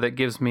buffer that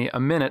gives me a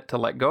minute to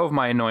let go of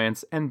my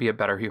annoyance and be a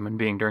better human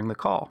being during the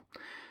call.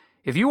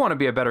 If you want to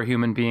be a better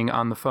human being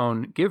on the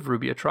phone, give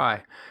Ruby a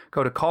try.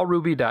 Go to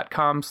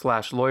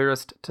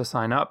callruby.com/lawyerist to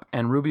sign up,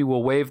 and Ruby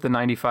will waive the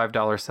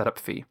 $95 setup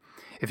fee.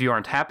 If you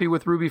aren't happy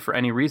with Ruby for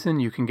any reason,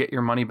 you can get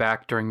your money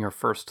back during your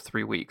first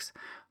 3 weeks.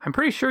 I'm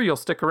pretty sure you'll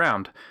stick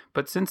around,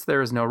 but since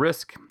there is no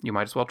risk, you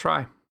might as well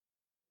try.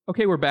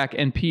 Okay, we're back.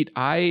 And Pete,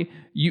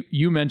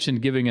 you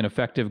mentioned giving an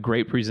effective,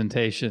 great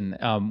presentation,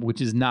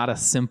 which is not a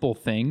simple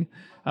thing.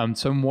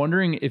 So I'm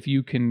wondering if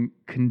you can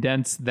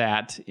condense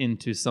that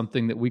into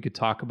something that we could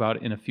talk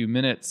about in a few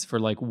minutes for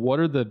what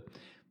are the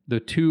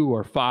 2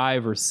 or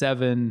 5 or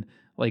 7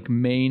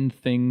 main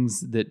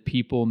things that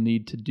people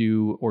need to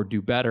do or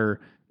do better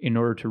in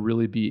order to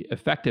really be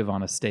effective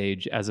on a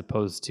stage, as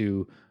opposed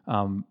to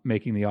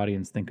making the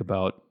audience think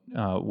about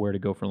where to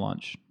go for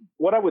lunch.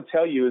 What I would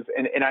tell you is,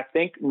 and I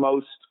think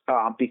most,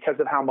 because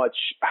of how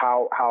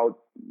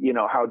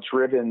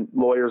driven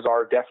lawyers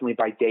are definitely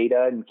by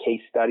data and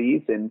case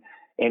studies and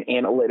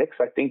analytics,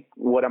 I think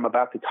what I'm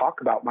about to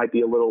talk about might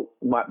be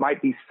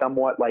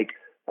somewhat I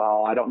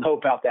don't know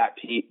about that,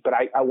 Pete, but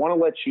I want to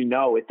let you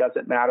know it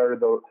doesn't matter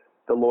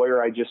the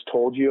lawyer I just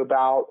told you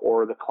about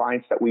or the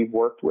clients that we've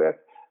worked with.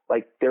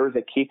 There is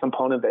a key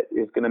component that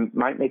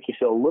might make you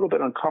feel a little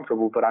bit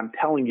uncomfortable, but I'm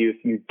telling you,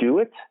 if you do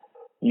it,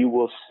 you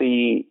will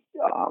see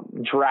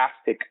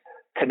drastic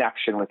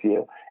connection with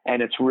you.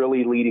 And it's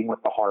really leading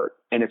with the heart.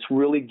 And it's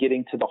really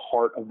getting to the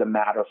heart of the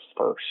matter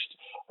first.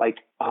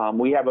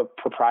 We have a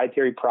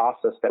proprietary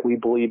process that we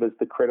believe is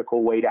the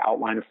critical way to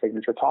outline a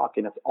signature talk.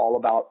 And it's all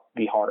about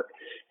the heart.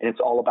 And it's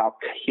all about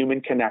human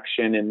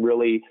connection and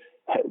really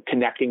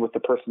connecting with the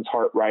person's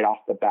heart right off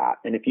the bat.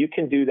 And if you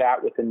can do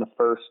that within the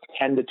first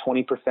 10 to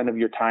 20% of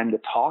your time to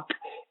talk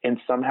and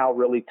somehow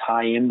really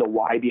tie in the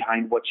why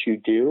behind what you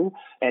do,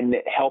 and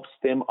it helps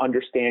them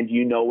understand,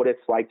 what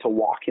it's like to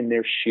walk in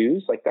their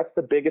shoes. That's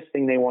the biggest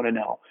thing they want to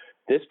know.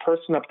 This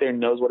person up there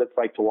knows what it's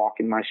like to walk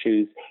in my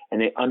shoes, and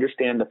they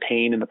understand the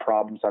pain and the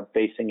problems I'm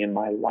facing in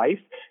my life.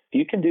 If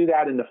you can do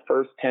that in the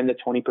first 10 to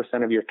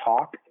 20% of your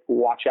talk,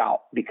 watch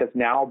out, because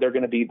now their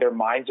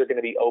minds are going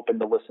to be open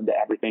to listen to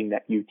everything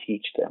that you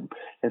teach them.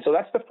 And so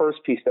that's the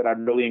first piece that I'd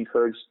really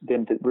encourage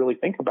them to really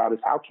think about, is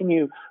how can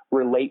you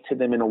relate to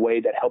them in a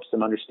way that helps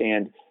them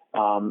understand,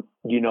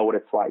 what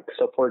it's like.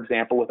 So for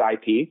example, with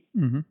IP,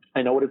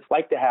 I know what it's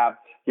like to have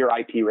your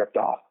IP ripped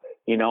off.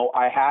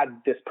 I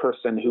had this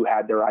person who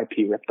had their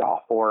IP ripped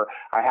off, or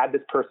I had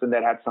this person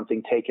that had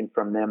something taken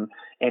from them.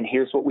 And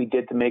here's what we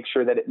did to make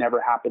sure that it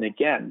never happened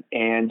again.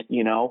 And,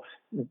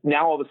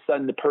 now all of a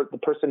sudden the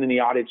person in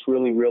the audience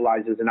really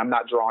realizes, and I'm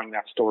not drawing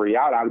that story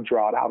out, I would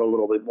draw it out a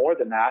little bit more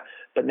than that,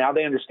 but now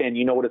they understand,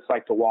 what it's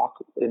like to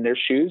walk in their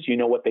shoes,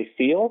 what they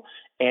feel.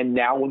 And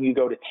now when you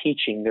go to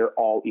teaching, they're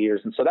all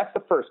ears. And so that's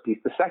the first piece.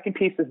 The second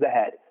piece is the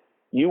head.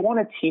 You want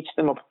to teach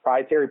them a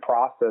proprietary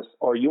process,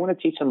 or you want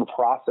to teach them a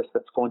process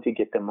that's going to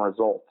get them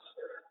results.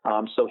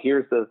 So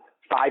here's the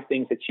 5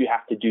 things that you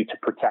have to do to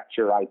protect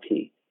your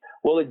IP.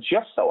 Well, it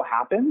just so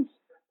happens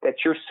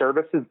that your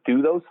services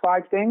do those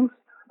 5 things,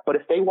 But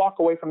if they walk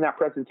away from that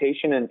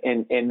presentation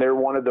and they're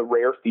one of the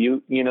rare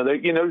few,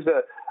 there's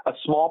a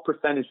small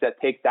percentage that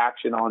takes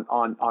action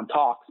on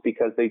talks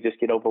because they just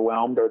get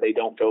overwhelmed or they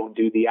don't go and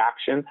do the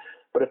action.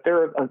 But if there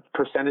are a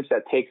percentage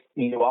that takes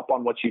up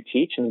on what you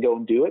teach and go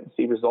and do it and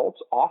see results,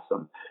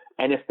 awesome.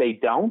 And if they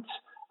don't,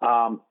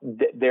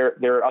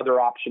 their other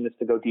option is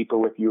to go deeper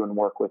with you and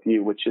work with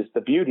you, which is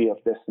the beauty of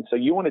this. And so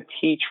you want to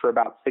teach for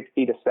about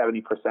 60 to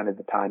 70% of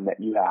the time that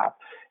you have,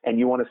 and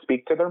you want to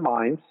speak to their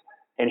minds.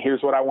 And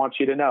here's what I want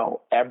you to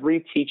know.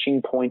 Every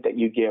teaching point that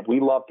you give, we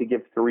love to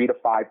give 3 to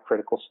 5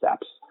 critical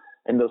steps.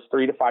 And those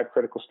 3 to 5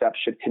 critical steps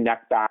should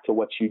connect back to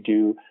what you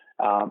do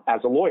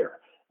as a lawyer.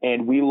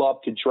 And we love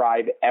to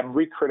drive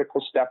every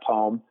critical step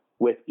home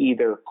with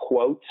either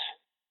quotes,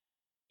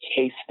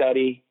 case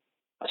study,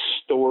 a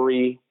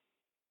story,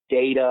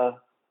 data,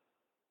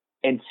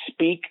 and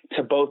speak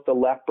to both the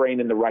left brain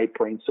and the right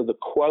brain. So the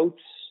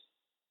quotes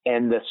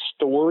and the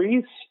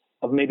stories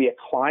of maybe a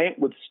client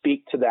would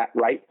speak to that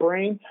right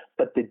brain,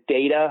 but the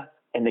data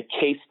and the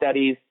case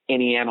studies,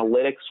 any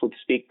analytics would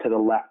speak to the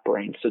left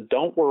brain. So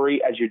don't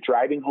worry, as you're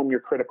driving home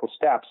your critical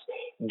steps,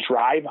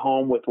 drive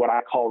home with what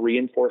I call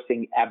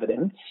reinforcing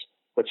evidence,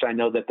 which I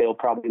know that they'll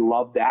probably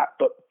love that,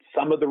 but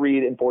some of the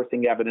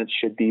reinforcing evidence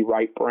should be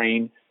right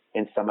brain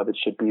and some of it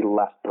should be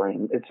left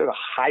brain. It's a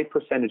high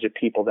percentage of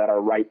people that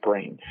are right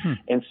brain.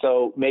 And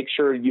so make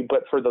sure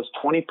but for those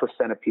 20%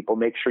 of people,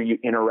 make sure you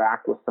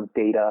interact with some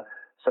data,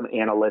 some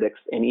analytics,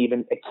 and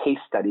even a case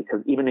study,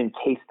 because even in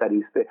case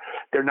studies,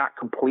 they're not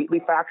completely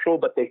factual,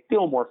 but they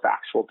feel more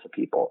factual to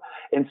people.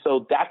 And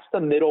so that's the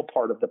middle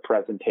part of the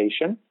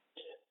presentation.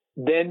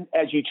 Then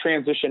as you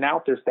transition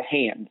out, there's the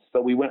hands.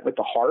 So we went with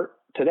the heart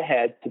to the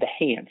head to the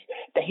hands.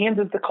 The hands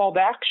is the call to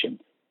action.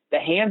 The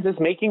hands is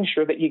making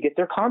sure that you get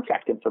their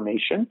contact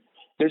information.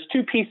 There's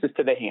 2 pieces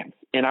to the hands.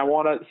 And I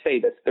want to say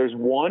this. There's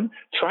one,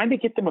 trying to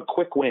get them a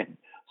quick win.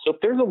 So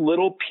if there's a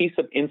little piece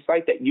of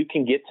insight that you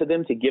can get to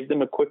them to give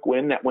them a quick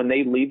win, that when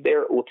they leave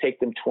there, it will take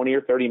them 20 or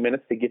 30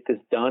 minutes to get this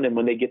done. And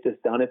when they get this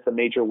done, it's a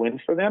major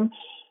win for them.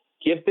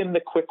 Give them the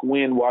quick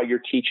win while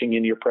you're teaching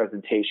in your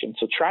presentation.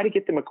 So try to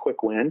get them a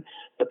quick win.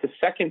 But the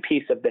second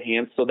piece of the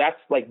hand, so that's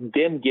like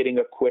them getting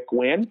a quick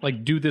win.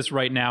 Like do this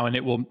right now and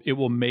it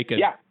will make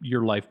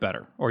your life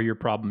better or your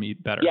problem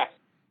better. Yes.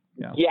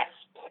 Yeah. Yes.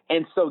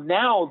 And so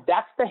now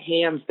that's the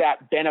hands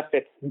that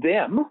benefits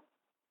them.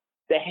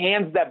 The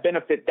hands that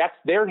benefit, that's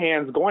their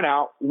hands going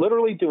out,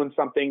 literally doing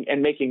something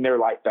and making their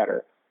life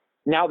better.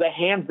 Now, the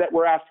hands that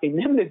we're asking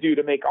them to do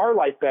to make our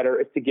life better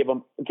is to give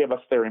us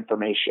their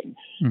information,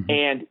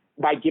 and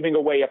by giving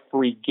away a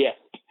free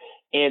gift.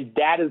 And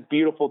that is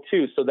beautiful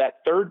too. So that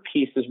third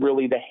piece is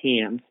really the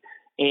hands.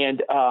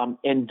 And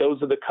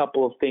those are the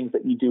couple of things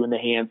that you do in the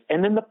hands.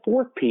 And then the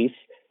fourth piece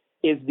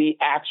is the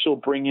actual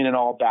bringing it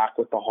all back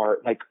with the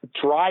heart, like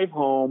drive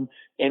home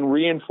and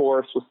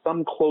reinforce with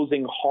some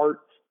closing heart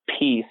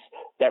piece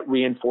that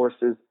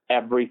reinforces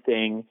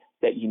everything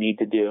that you need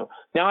to do.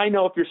 Now, I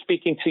know if you're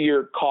speaking to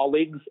your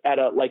colleagues at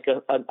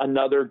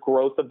another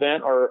growth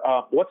event, or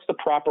what's the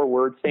proper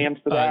word, Sam,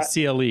 for that?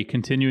 CLE,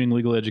 continuing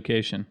legal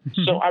education.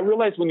 So I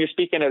realize when you're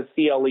speaking at a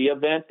CLE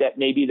event that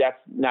maybe that's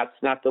not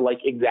the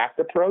exact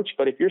approach,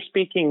 but if you're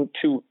speaking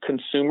to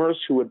consumers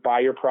who would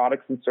buy your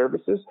products and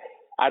services,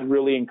 I'd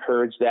really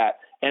encourage that.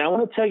 And I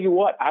want to tell you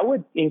what, I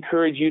would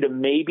encourage you to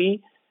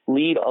maybe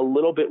lead a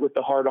little bit with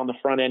the heart on the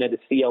front end of the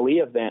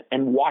CLE event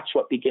and watch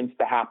what begins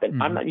to happen.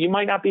 You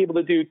might not be able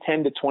to do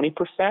 10 to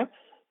 20%,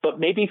 but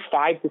maybe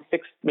 5 to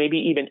 6, maybe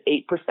even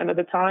 8% of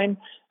the time.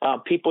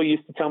 People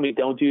used to tell me,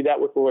 don't do that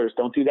with lawyers,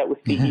 don't do that with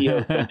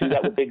CEOs, don't do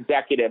that with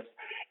executives.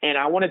 And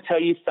I want to tell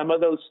you, some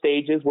of those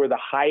stages were the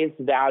highest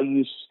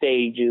value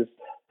stages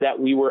that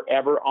we were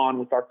ever on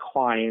with our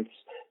clients,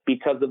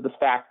 because of the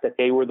fact that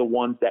they were the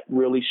ones that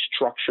really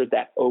structured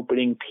that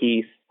opening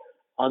piece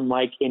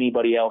unlike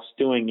anybody else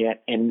doing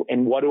it.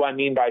 And what do I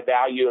mean by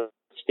value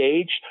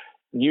stage?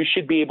 You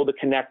should be able to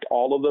connect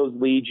all of those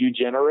leads you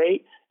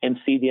generate and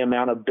see the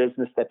amount of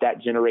business that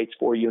generates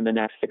for you in the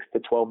next 6 to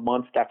 12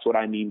 months. That's what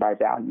I mean by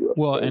value.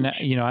 Well, stage.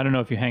 And I don't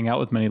know if you hang out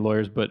with many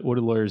lawyers, but what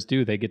do lawyers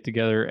do? They get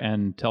together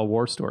and tell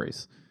war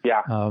stories.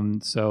 Yeah.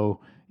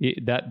 So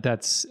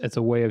that's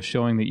a way of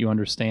showing that you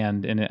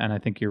understand. And I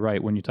think you're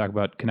right when you talk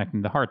about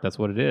connecting the heart. That's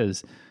what it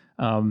is.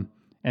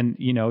 And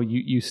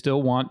you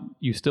still want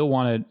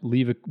to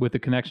leave it with a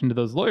connection to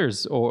those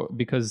lawyers, or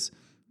because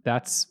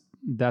that's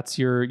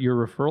your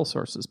referral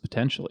sources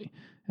potentially.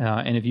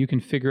 And if you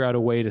can figure out a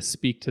way to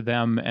speak to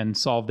them and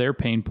solve their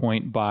pain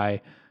point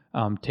by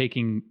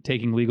taking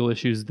legal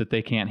issues that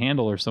they can't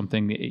handle or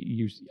something,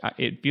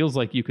 it feels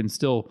like you can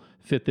still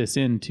fit this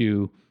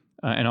into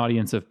an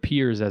audience of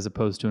peers as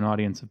opposed to an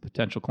audience of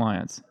potential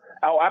clients.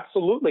 Oh,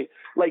 absolutely.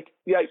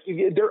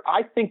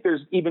 I think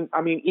there's even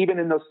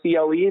in those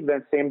CLE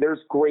events, Sam, there's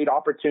great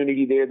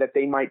opportunity there that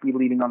they might be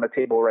leaving on the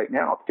table right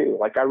now too.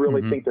 I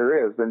really think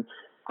there is. And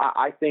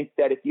I think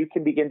that if you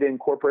can begin to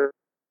incorporate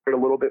a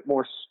little bit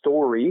more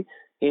story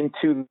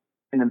into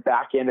in the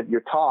back end of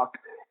your talk,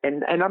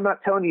 and I'm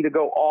not telling you to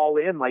go all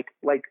in like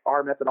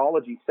our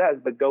methodology says,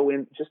 but go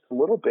in just a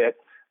little bit.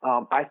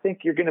 I think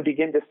you're going to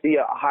begin to see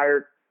a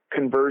higher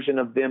conversion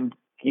of them,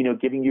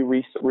 giving you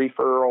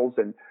referrals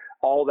and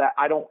all that.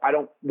 I don't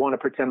want to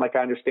pretend like I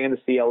understand the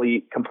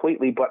CLE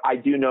completely, but I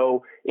do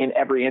know in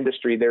every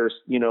industry there's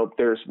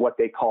what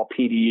they call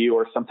PDU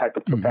or some type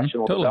of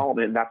professional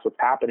development, and that's what's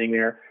happening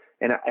there.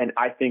 And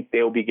I think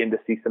they'll begin to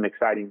see some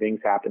exciting things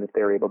happen if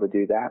they're able to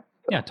do that.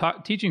 So. Yeah,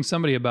 teaching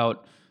somebody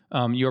about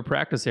your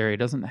practice area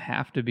doesn't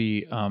have to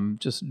be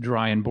just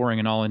dry and boring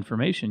and all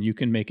information. You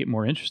can make it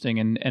more interesting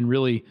and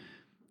really,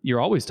 you're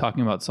always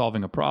talking about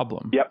solving a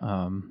problem. Yep.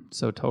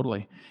 So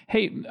totally.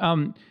 Hey,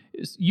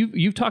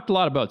 you've talked a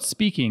lot about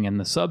speaking and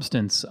the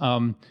substance.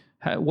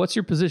 What's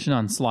your position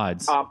on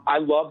slides? I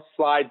love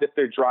slides if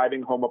they're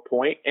driving home a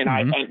point,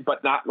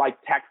 but not like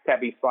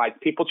text-heavy slides.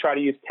 People try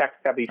to use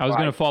text-heavy slides. I was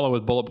going to follow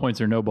with bullet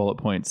points or no bullet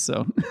points.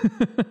 So.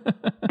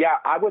 Yeah,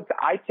 I would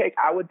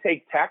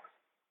take text,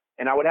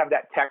 and I would have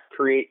that text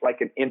create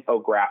like an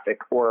infographic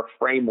or a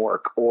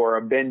framework or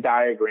a Venn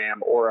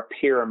diagram or a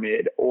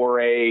pyramid or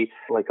a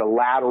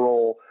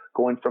lateral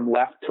going from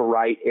left to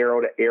right,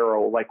 arrow to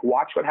arrow. Like,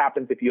 watch what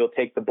happens if you'll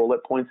take the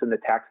bullet points in the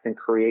text and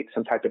create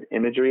some type of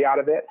imagery out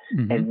of it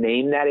and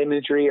name that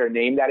imagery or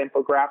name that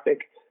infographic.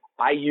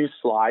 I use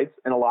slides,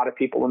 and a lot of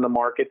people in the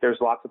market, there's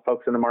lots of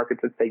folks in the market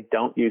that say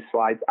don't use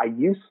slides. I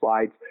use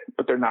slides,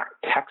 but they're not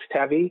text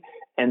heavy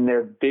and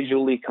they're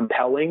visually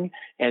compelling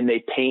and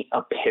they paint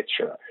a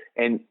picture.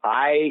 And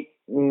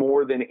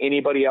more than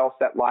anybody else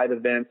at live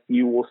events,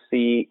 you will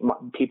see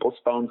people's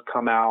phones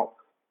come out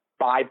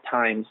 5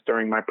 times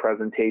during my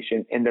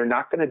presentation, and they're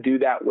not going to do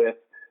that with,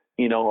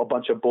 a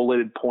bunch of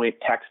bulleted point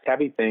text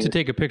heavy things. To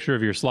take a picture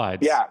of your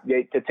slides. Yeah,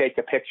 to take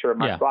a picture of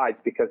my slides,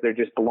 because they're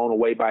just blown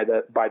away by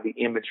the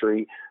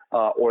imagery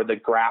or the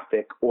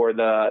graphic or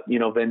the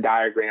Venn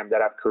diagram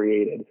that I've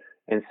created.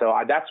 And so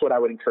that's what I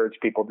would encourage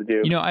people to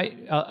do.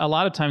 A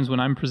lot of times when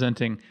I'm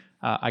presenting,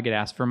 I get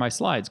asked for my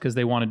slides because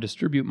they want to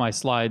distribute my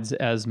slides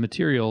as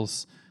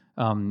materials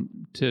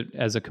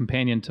as a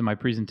companion to my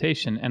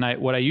presentation. And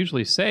what I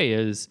usually say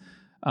is,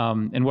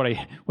 and what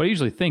I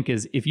usually think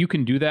is, if you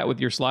can do that with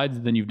your slides,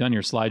 then you've done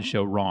your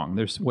slideshow wrong.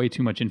 There's way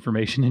too much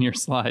information in your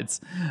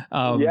slides.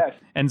 Yes.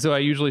 And so I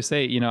usually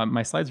say,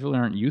 my slides really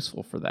aren't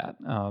useful for that.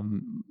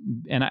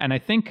 And I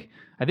think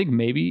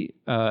maybe,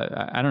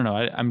 I don't know.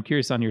 I'm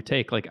curious on your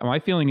take. Like, my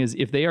feeling is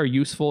if they are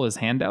useful as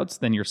handouts,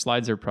 then your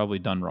slides are probably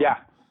done wrong. Yeah.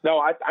 No,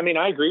 I mean,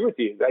 I agree with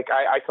you. Like,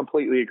 I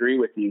completely agree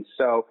with you.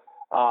 So,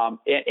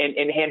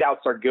 and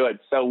handouts are good.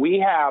 So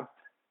we have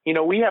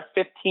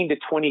 15 to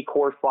 20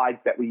 core slides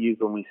that we use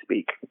when we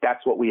speak.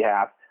 That's what we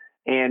have.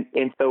 And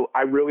so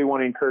I really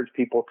want to encourage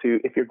people to,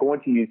 if you're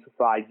going to use the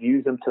slides,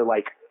 use them to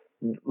like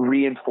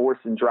reinforce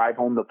and drive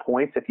home the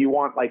points. If you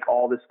want like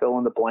all this fill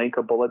in the blank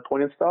or bullet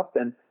point and stuff,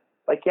 then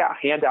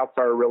handouts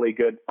are a really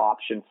good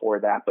option for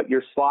that. But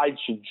your slides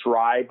should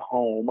drive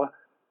home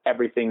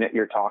everything that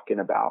you're talking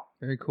about.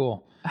 Very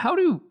cool. How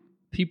do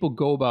people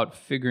go about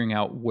figuring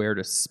out where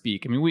to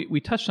speak? I mean, we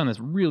touched on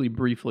this really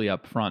briefly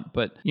up front,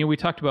 but we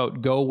talked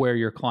about go where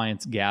your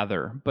clients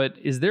gather. But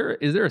is there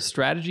a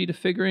strategy to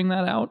figuring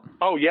that out?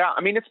 Oh yeah,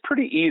 I mean, it's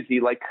pretty easy.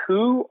 Like,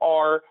 who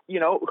are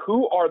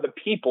the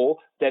people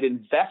that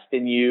invest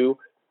in you?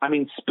 I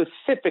mean,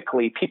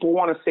 specifically, people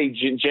want to say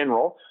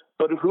general,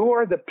 but who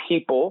are the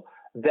people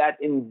that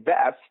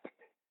invest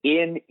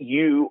in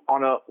you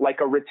on a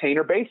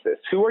retainer basis?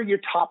 Who are your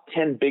top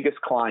 10 biggest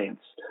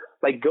clients?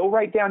 Like, go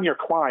write down your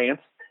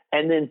clients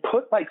and then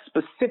put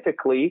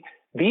specifically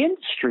the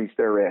industries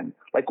they're in.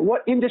 Like,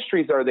 what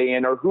industries are they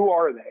in or who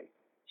are they?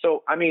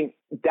 So, I mean,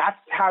 that's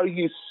how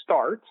you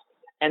start.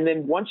 And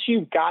then once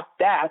you've got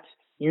that,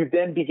 you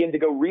then begin to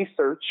go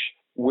research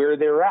where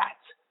they're at.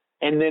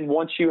 And then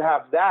once you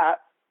have that,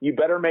 you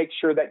better make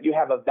sure that you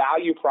have a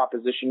value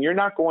proposition. You're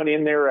not going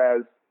in there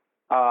as,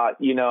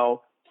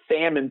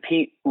 Sam and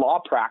Pete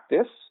law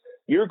practice.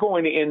 You're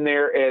going in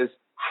there as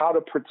how to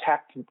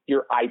protect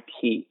your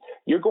IP.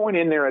 You're going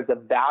in there as a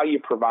value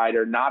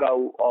provider, not a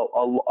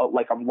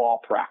law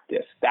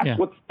practice. That's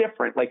what's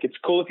different. Like, it's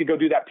cool if you go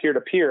do that peer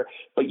to peer,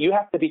 but you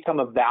have to become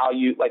a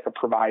value, like a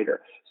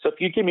provider. So if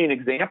you give me an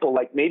example,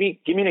 maybe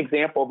give me an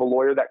example of a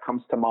lawyer that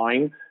comes to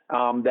mind,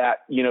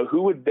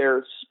 who would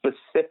their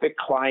specific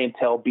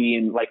clientele be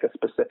in like a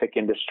specific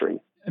industry?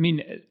 I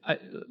mean,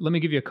 let me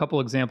give you a couple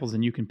examples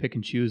and you can pick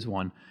and choose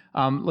one.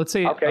 Let's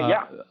say,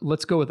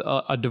 let's go with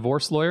a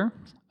divorce lawyer,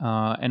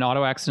 an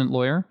auto accident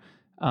lawyer,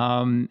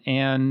 and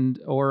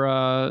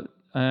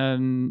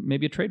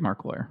maybe a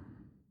trademark lawyer.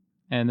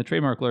 And the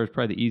trademark lawyer is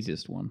probably the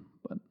easiest one,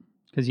 but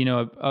because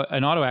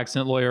an auto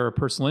accident lawyer, or a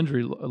personal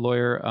injury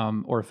lawyer,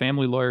 or a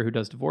family lawyer who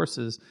does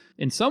divorces,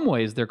 in some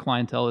ways their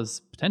clientele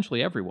is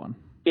potentially everyone.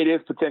 It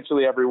is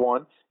potentially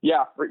everyone.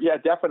 Yeah,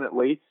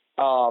 definitely.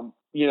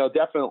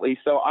 Definitely.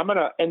 So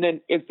and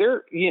then is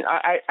there,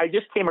 I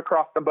just came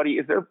across somebody,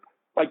 is there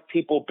like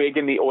people big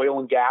in the oil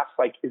and gas?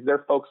 Like, is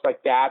there folks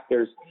like that?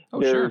 There's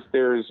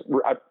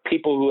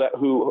people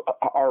who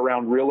are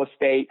around real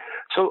estate.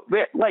 So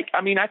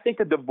I think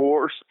a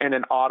divorce and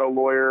an auto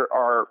lawyer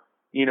are,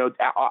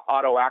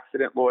 auto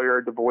accident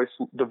lawyer,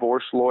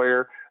 divorce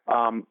lawyer,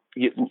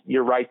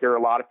 you're right. There are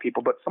a lot of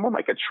people, but someone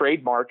like a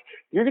trademark,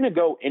 you're going to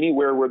go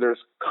anywhere where there's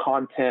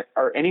content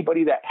or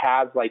anybody that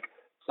has like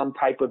some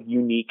type of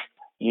unique,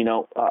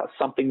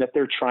 something that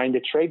they're trying to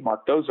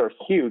trademark. Those are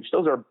huge.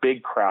 Those are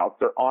big crowds.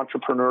 They're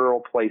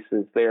entrepreneurial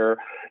places. They're,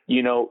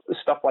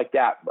 stuff like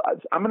that.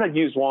 I'm going to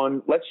use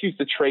one. Let's use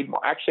the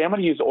trademark. Actually, I'm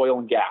going to use oil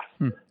and gas.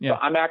 Yeah. So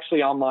I'm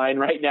actually online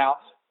right now.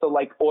 So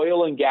like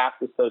oil and gas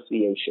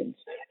associations.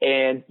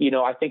 And,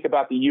 I think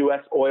about the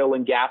U.S. Oil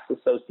and Gas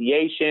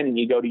Association, and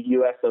you go to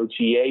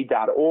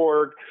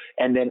usoga.org.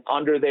 And then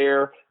under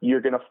there,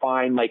 you're going to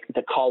find like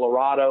the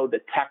Colorado, the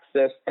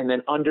Texas, and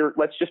then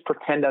let's just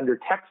pretend under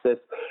Texas,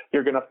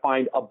 you're going to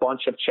find a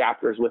bunch of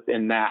chapters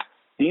within that.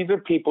 These are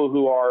people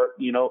who are,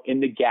 in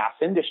the gas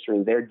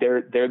industry. They're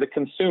the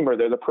consumer.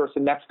 They're the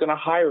person that's going to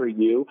hire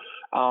you.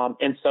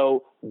 And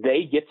so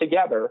they get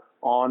together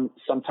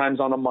sometimes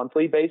on a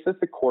monthly basis,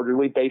 a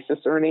quarterly basis,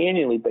 or an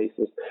annually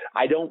basis.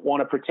 I don't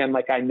want to pretend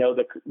like I know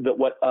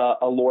what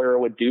a lawyer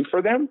would do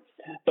for them,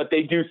 but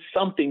they do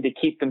something to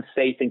keep them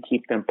safe and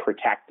keep them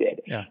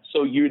protected. Yeah.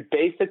 So you'd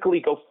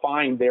basically go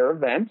find their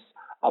events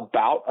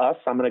about us.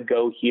 I'm going to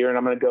go here and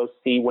I'm going to go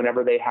see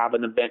whenever they have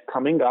an event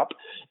coming up.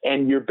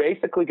 And you're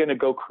basically going to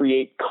go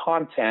create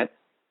content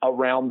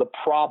around the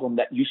problem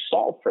that you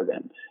solve for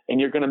them.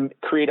 And you're going to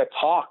create a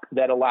talk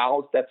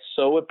that's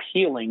so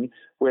appealing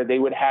where they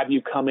would have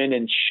you come in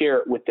and share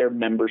it with their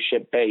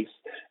membership base.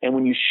 And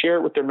when you share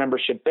it with their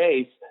membership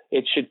base,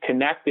 it should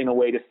connect in a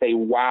way to say,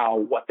 wow,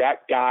 what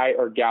that guy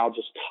or gal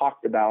just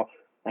talked about,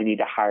 I need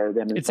to hire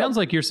them. It sounds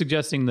like you're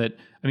suggesting that,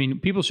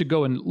 people should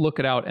go and look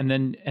it out and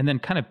then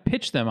kind of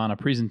pitch them on a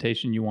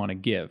presentation you want to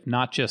give,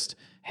 not just,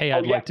 hey,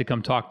 I'd like to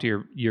come talk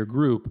to your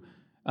group.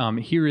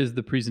 Here's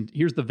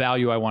the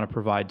value I want to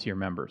provide to your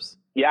members.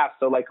 Yeah.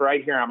 So like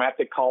right here, I'm at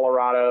the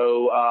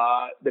Colorado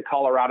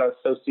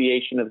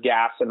Association of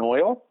Gas and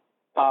Oil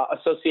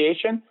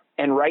Association.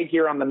 And right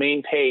here on the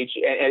main page,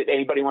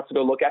 anybody wants to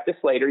go look at this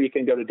later, you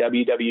can go to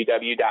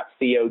www.coga.org.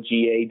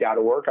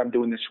 I'm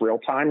doing this real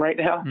time right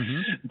now.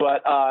 Mm-hmm.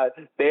 But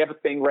they have a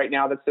thing right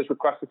now that says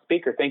requested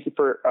speaker. Thank you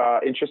for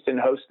interest in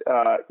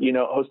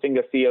hosting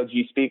a COG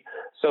speak.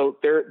 So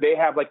they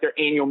have like their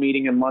annual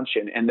meeting and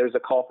luncheon, and there's a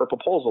call for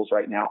proposals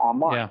right now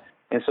online. Yeah.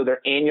 And so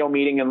their annual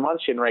meeting and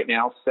luncheon right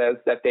now says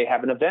that they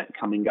have an event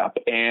coming up.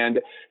 And,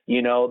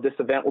 this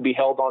event will be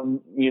held on,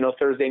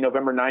 Thursday,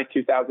 November 9th,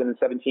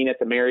 2017 at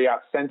the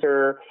Marriott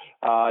Center.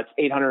 It's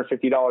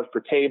 $850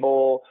 per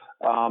table.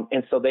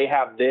 And so they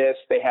have this.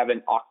 They have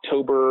an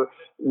October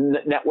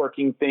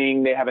networking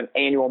thing. They have an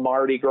annual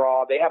Mardi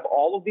Gras. They have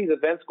all of these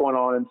events going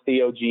on in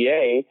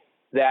COGA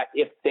that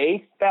if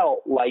they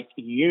felt like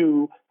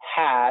you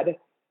had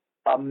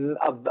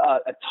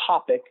a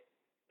topic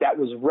that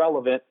was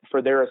relevant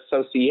for their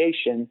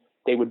association,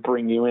 they would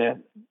bring you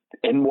in.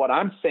 And what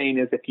I'm saying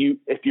is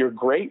if you're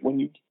great when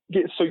you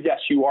get, so yes,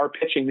 you are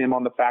pitching them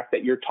on the fact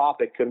that your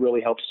topic could really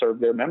help serve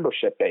their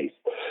membership base.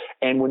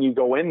 And when you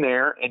go in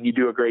there and you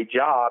do a great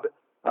job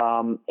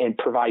and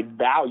provide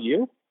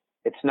value,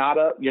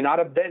 you're not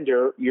a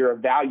vendor, you're a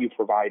value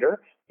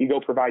provider. You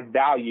go provide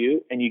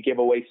value and you give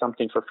away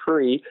something for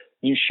free,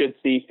 you should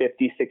see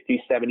 50,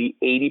 60, 70,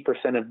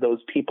 80% of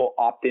those people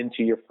opt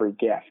into your free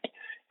gift.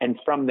 And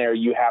from there,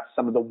 you have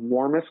some of the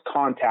warmest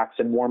contacts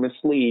and warmest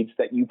leads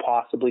that you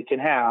possibly can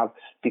have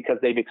because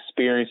they've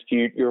experienced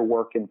your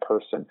work in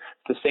person.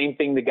 The same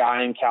thing the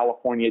guy in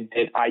California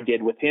I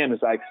did with him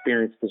is I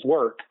experienced his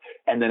work,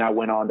 and then I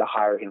went on to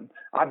hire him.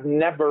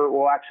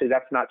 Actually,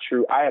 that's not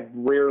true. I have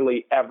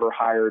rarely ever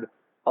hired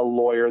a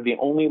lawyer. The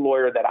only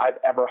lawyer that I've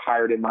ever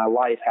hired in my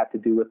life had to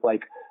do with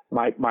like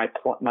my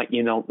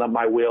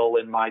will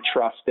and my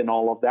trust and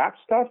all of that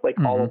stuff, like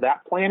mm-hmm. all of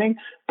that planning,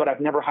 but I've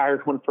never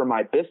hired one for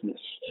my business.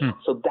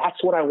 So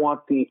that's what I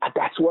want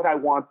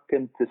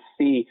them to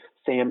see,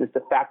 Sam, is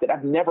the fact that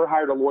I've never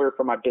hired a lawyer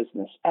for my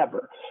business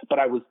ever, but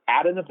I was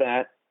at an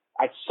event.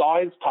 I saw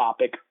his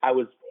topic. I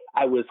was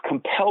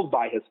compelled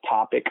by his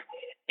topic.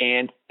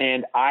 And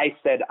I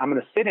said, I'm going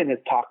to sit in his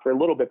talk for a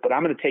little bit, but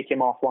I'm going to take him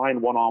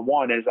offline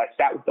one-on-one. And as I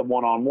sat with him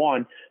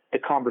one-on-one, the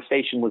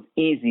conversation was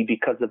easy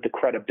because of the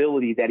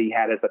credibility that he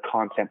had as a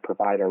content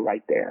provider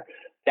right there.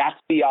 That's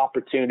the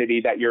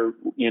opportunity that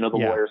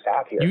lawyers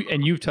have here.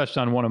 You've touched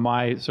on one of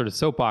my sort of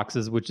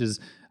soapboxes, which is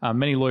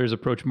many lawyers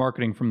approach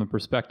marketing from the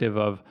perspective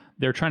of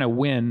they're trying to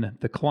win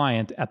the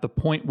client at the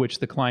point which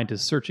the client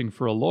is searching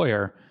for a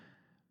lawyer.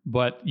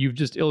 But you've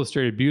just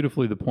illustrated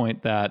beautifully the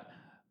point that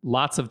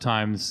lots of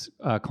times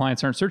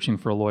clients aren't searching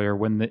for a lawyer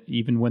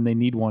even when they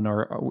need one,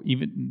 or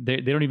even they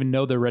don't even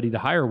know they're ready to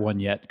hire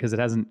one yet because it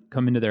hasn't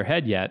come into their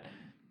head yet.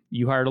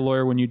 You hired a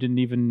lawyer when you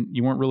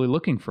weren't really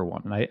looking for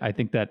one. And I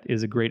think that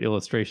is a great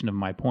illustration of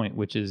my point,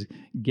 which is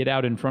get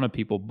out in front of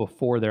people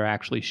before they're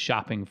actually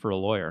shopping for a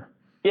lawyer.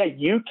 Yeah,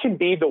 you can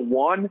be the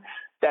one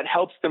that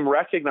helps them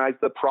recognize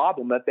the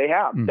problem that they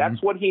have. Mm-hmm.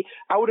 That's what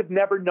I would have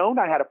never known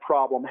I had a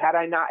problem had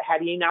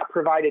he not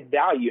provided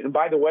value. And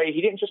by the way,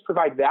 he didn't just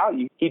provide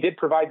value. He did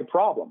provide the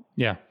problem.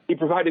 Yeah. He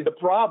provided the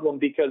problem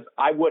because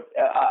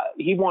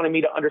he wanted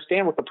me to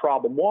understand what the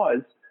problem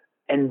was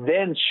and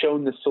then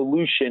shown the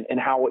solution and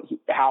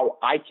how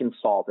I can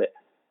solve it.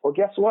 Well,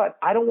 guess what?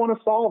 I don't want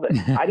to solve it.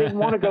 I didn't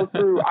want to go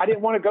through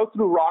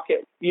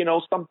Rocket,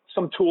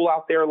 some tool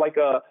out there like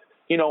I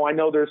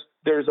know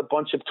there's a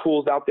bunch of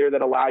tools out there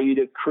that allow you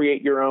to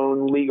create your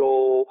own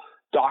legal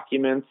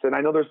documents. And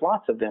I know there's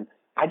lots of them.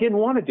 I didn't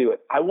want to do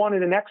it. I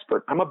wanted an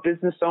expert. I'm a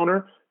business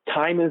owner.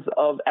 Time is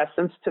of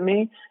essence to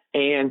me.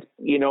 And,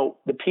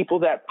 the people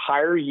that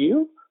hire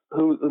you,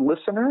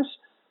 listeners,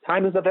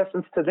 time is of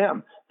essence to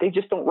them. They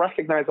just don't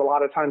recognize a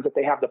lot of times that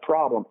they have the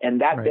problem.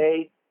 And that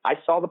day I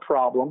saw the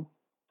problem,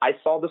 I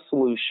saw the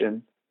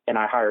solution, and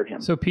I hired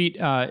him. So Pete,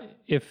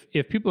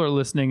 if people are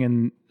listening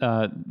and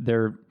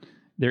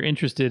they're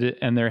interested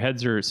and their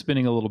heads are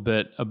spinning a little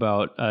bit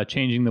about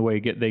changing the way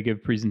they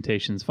give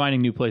presentations,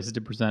 finding new places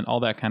to present, all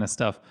that kind of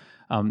stuff,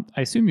 I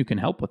assume you can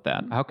help with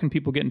that. How can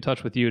people get in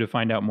touch with you to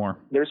find out more?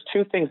 There's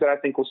two things that I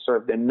think will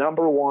serve them.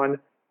 Number one,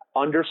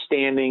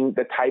 understanding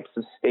the types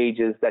of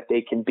stages that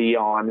they can be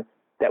on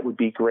that would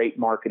be great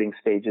marketing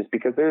stages,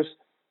 because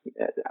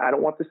I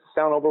don't want this to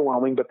sound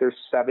overwhelming, but there's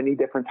 70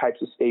 different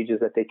types of stages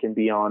that they can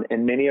be on,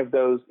 and many of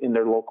those in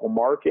their local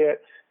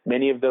market,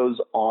 many of those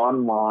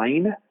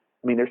online.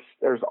 I mean,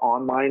 there's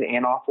online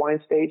and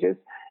offline stages.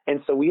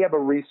 And so we have a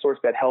resource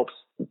that helps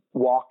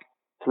walk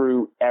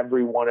through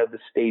every one of the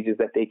stages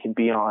that they can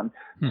be on.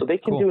 So they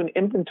can do an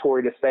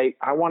inventory to say,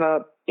 I want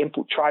to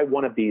try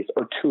one of these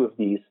or two of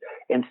these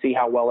and see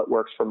how well it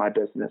works for my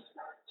business.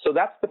 So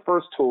that's the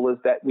first tool, is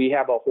that we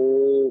have a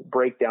whole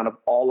breakdown of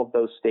all of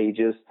those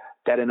stages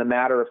that in a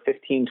matter of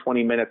 15,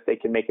 20 minutes, they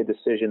can make a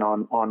decision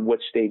on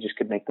which stages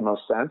could make the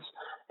most sense.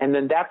 And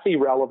then that's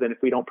irrelevant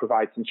if we don't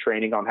provide some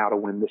training on how to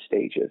win the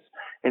stages.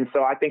 And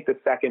so I think the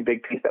second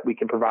big piece that we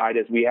can provide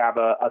is we have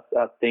a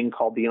thing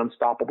called the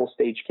Unstoppable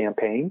Stage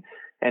Campaign,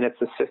 and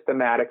it's a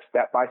systematic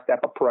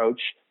step-by-step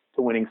approach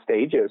to winning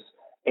stages.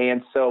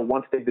 And so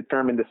once they've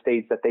determined the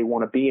stage that they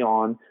want to be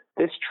on,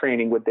 this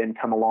training would then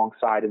come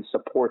alongside and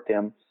support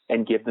them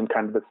and give them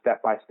kind of a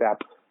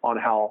step-by-step on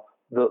how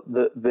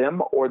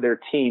them or their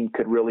team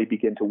could really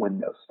begin to win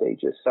those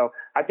stages. So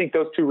I think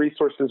those two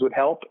resources would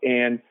help.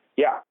 And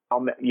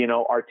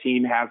our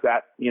team has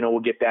that, we'll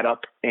get that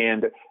up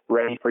and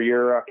ready for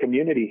your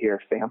community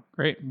here, Sam.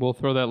 Great. We'll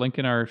throw that link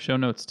in our show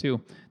notes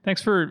too.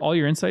 Thanks for all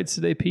your insights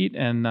today, Pete.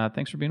 And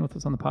thanks for being with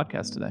us on the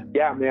podcast today.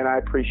 Yeah, man, I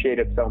appreciate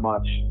it so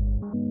much.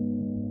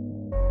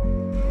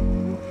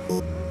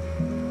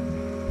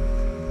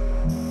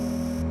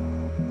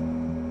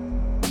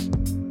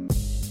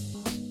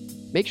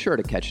 Make sure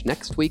to catch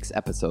next week's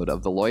episode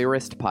of the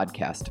Lawyerist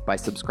Podcast by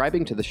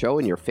subscribing to the show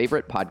in your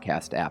favorite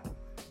podcast app.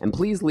 And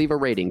please leave a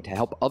rating to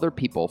help other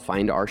people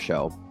find our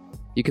show.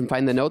 You can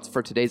find the notes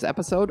for today's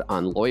episode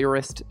on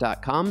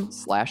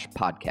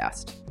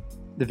lawyerist.com/podcast.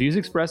 The views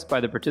expressed by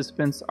the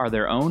participants are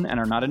their own and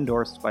are not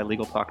endorsed by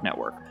Legal Talk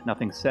Network.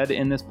 Nothing said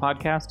in this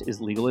podcast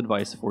is legal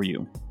advice for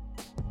you.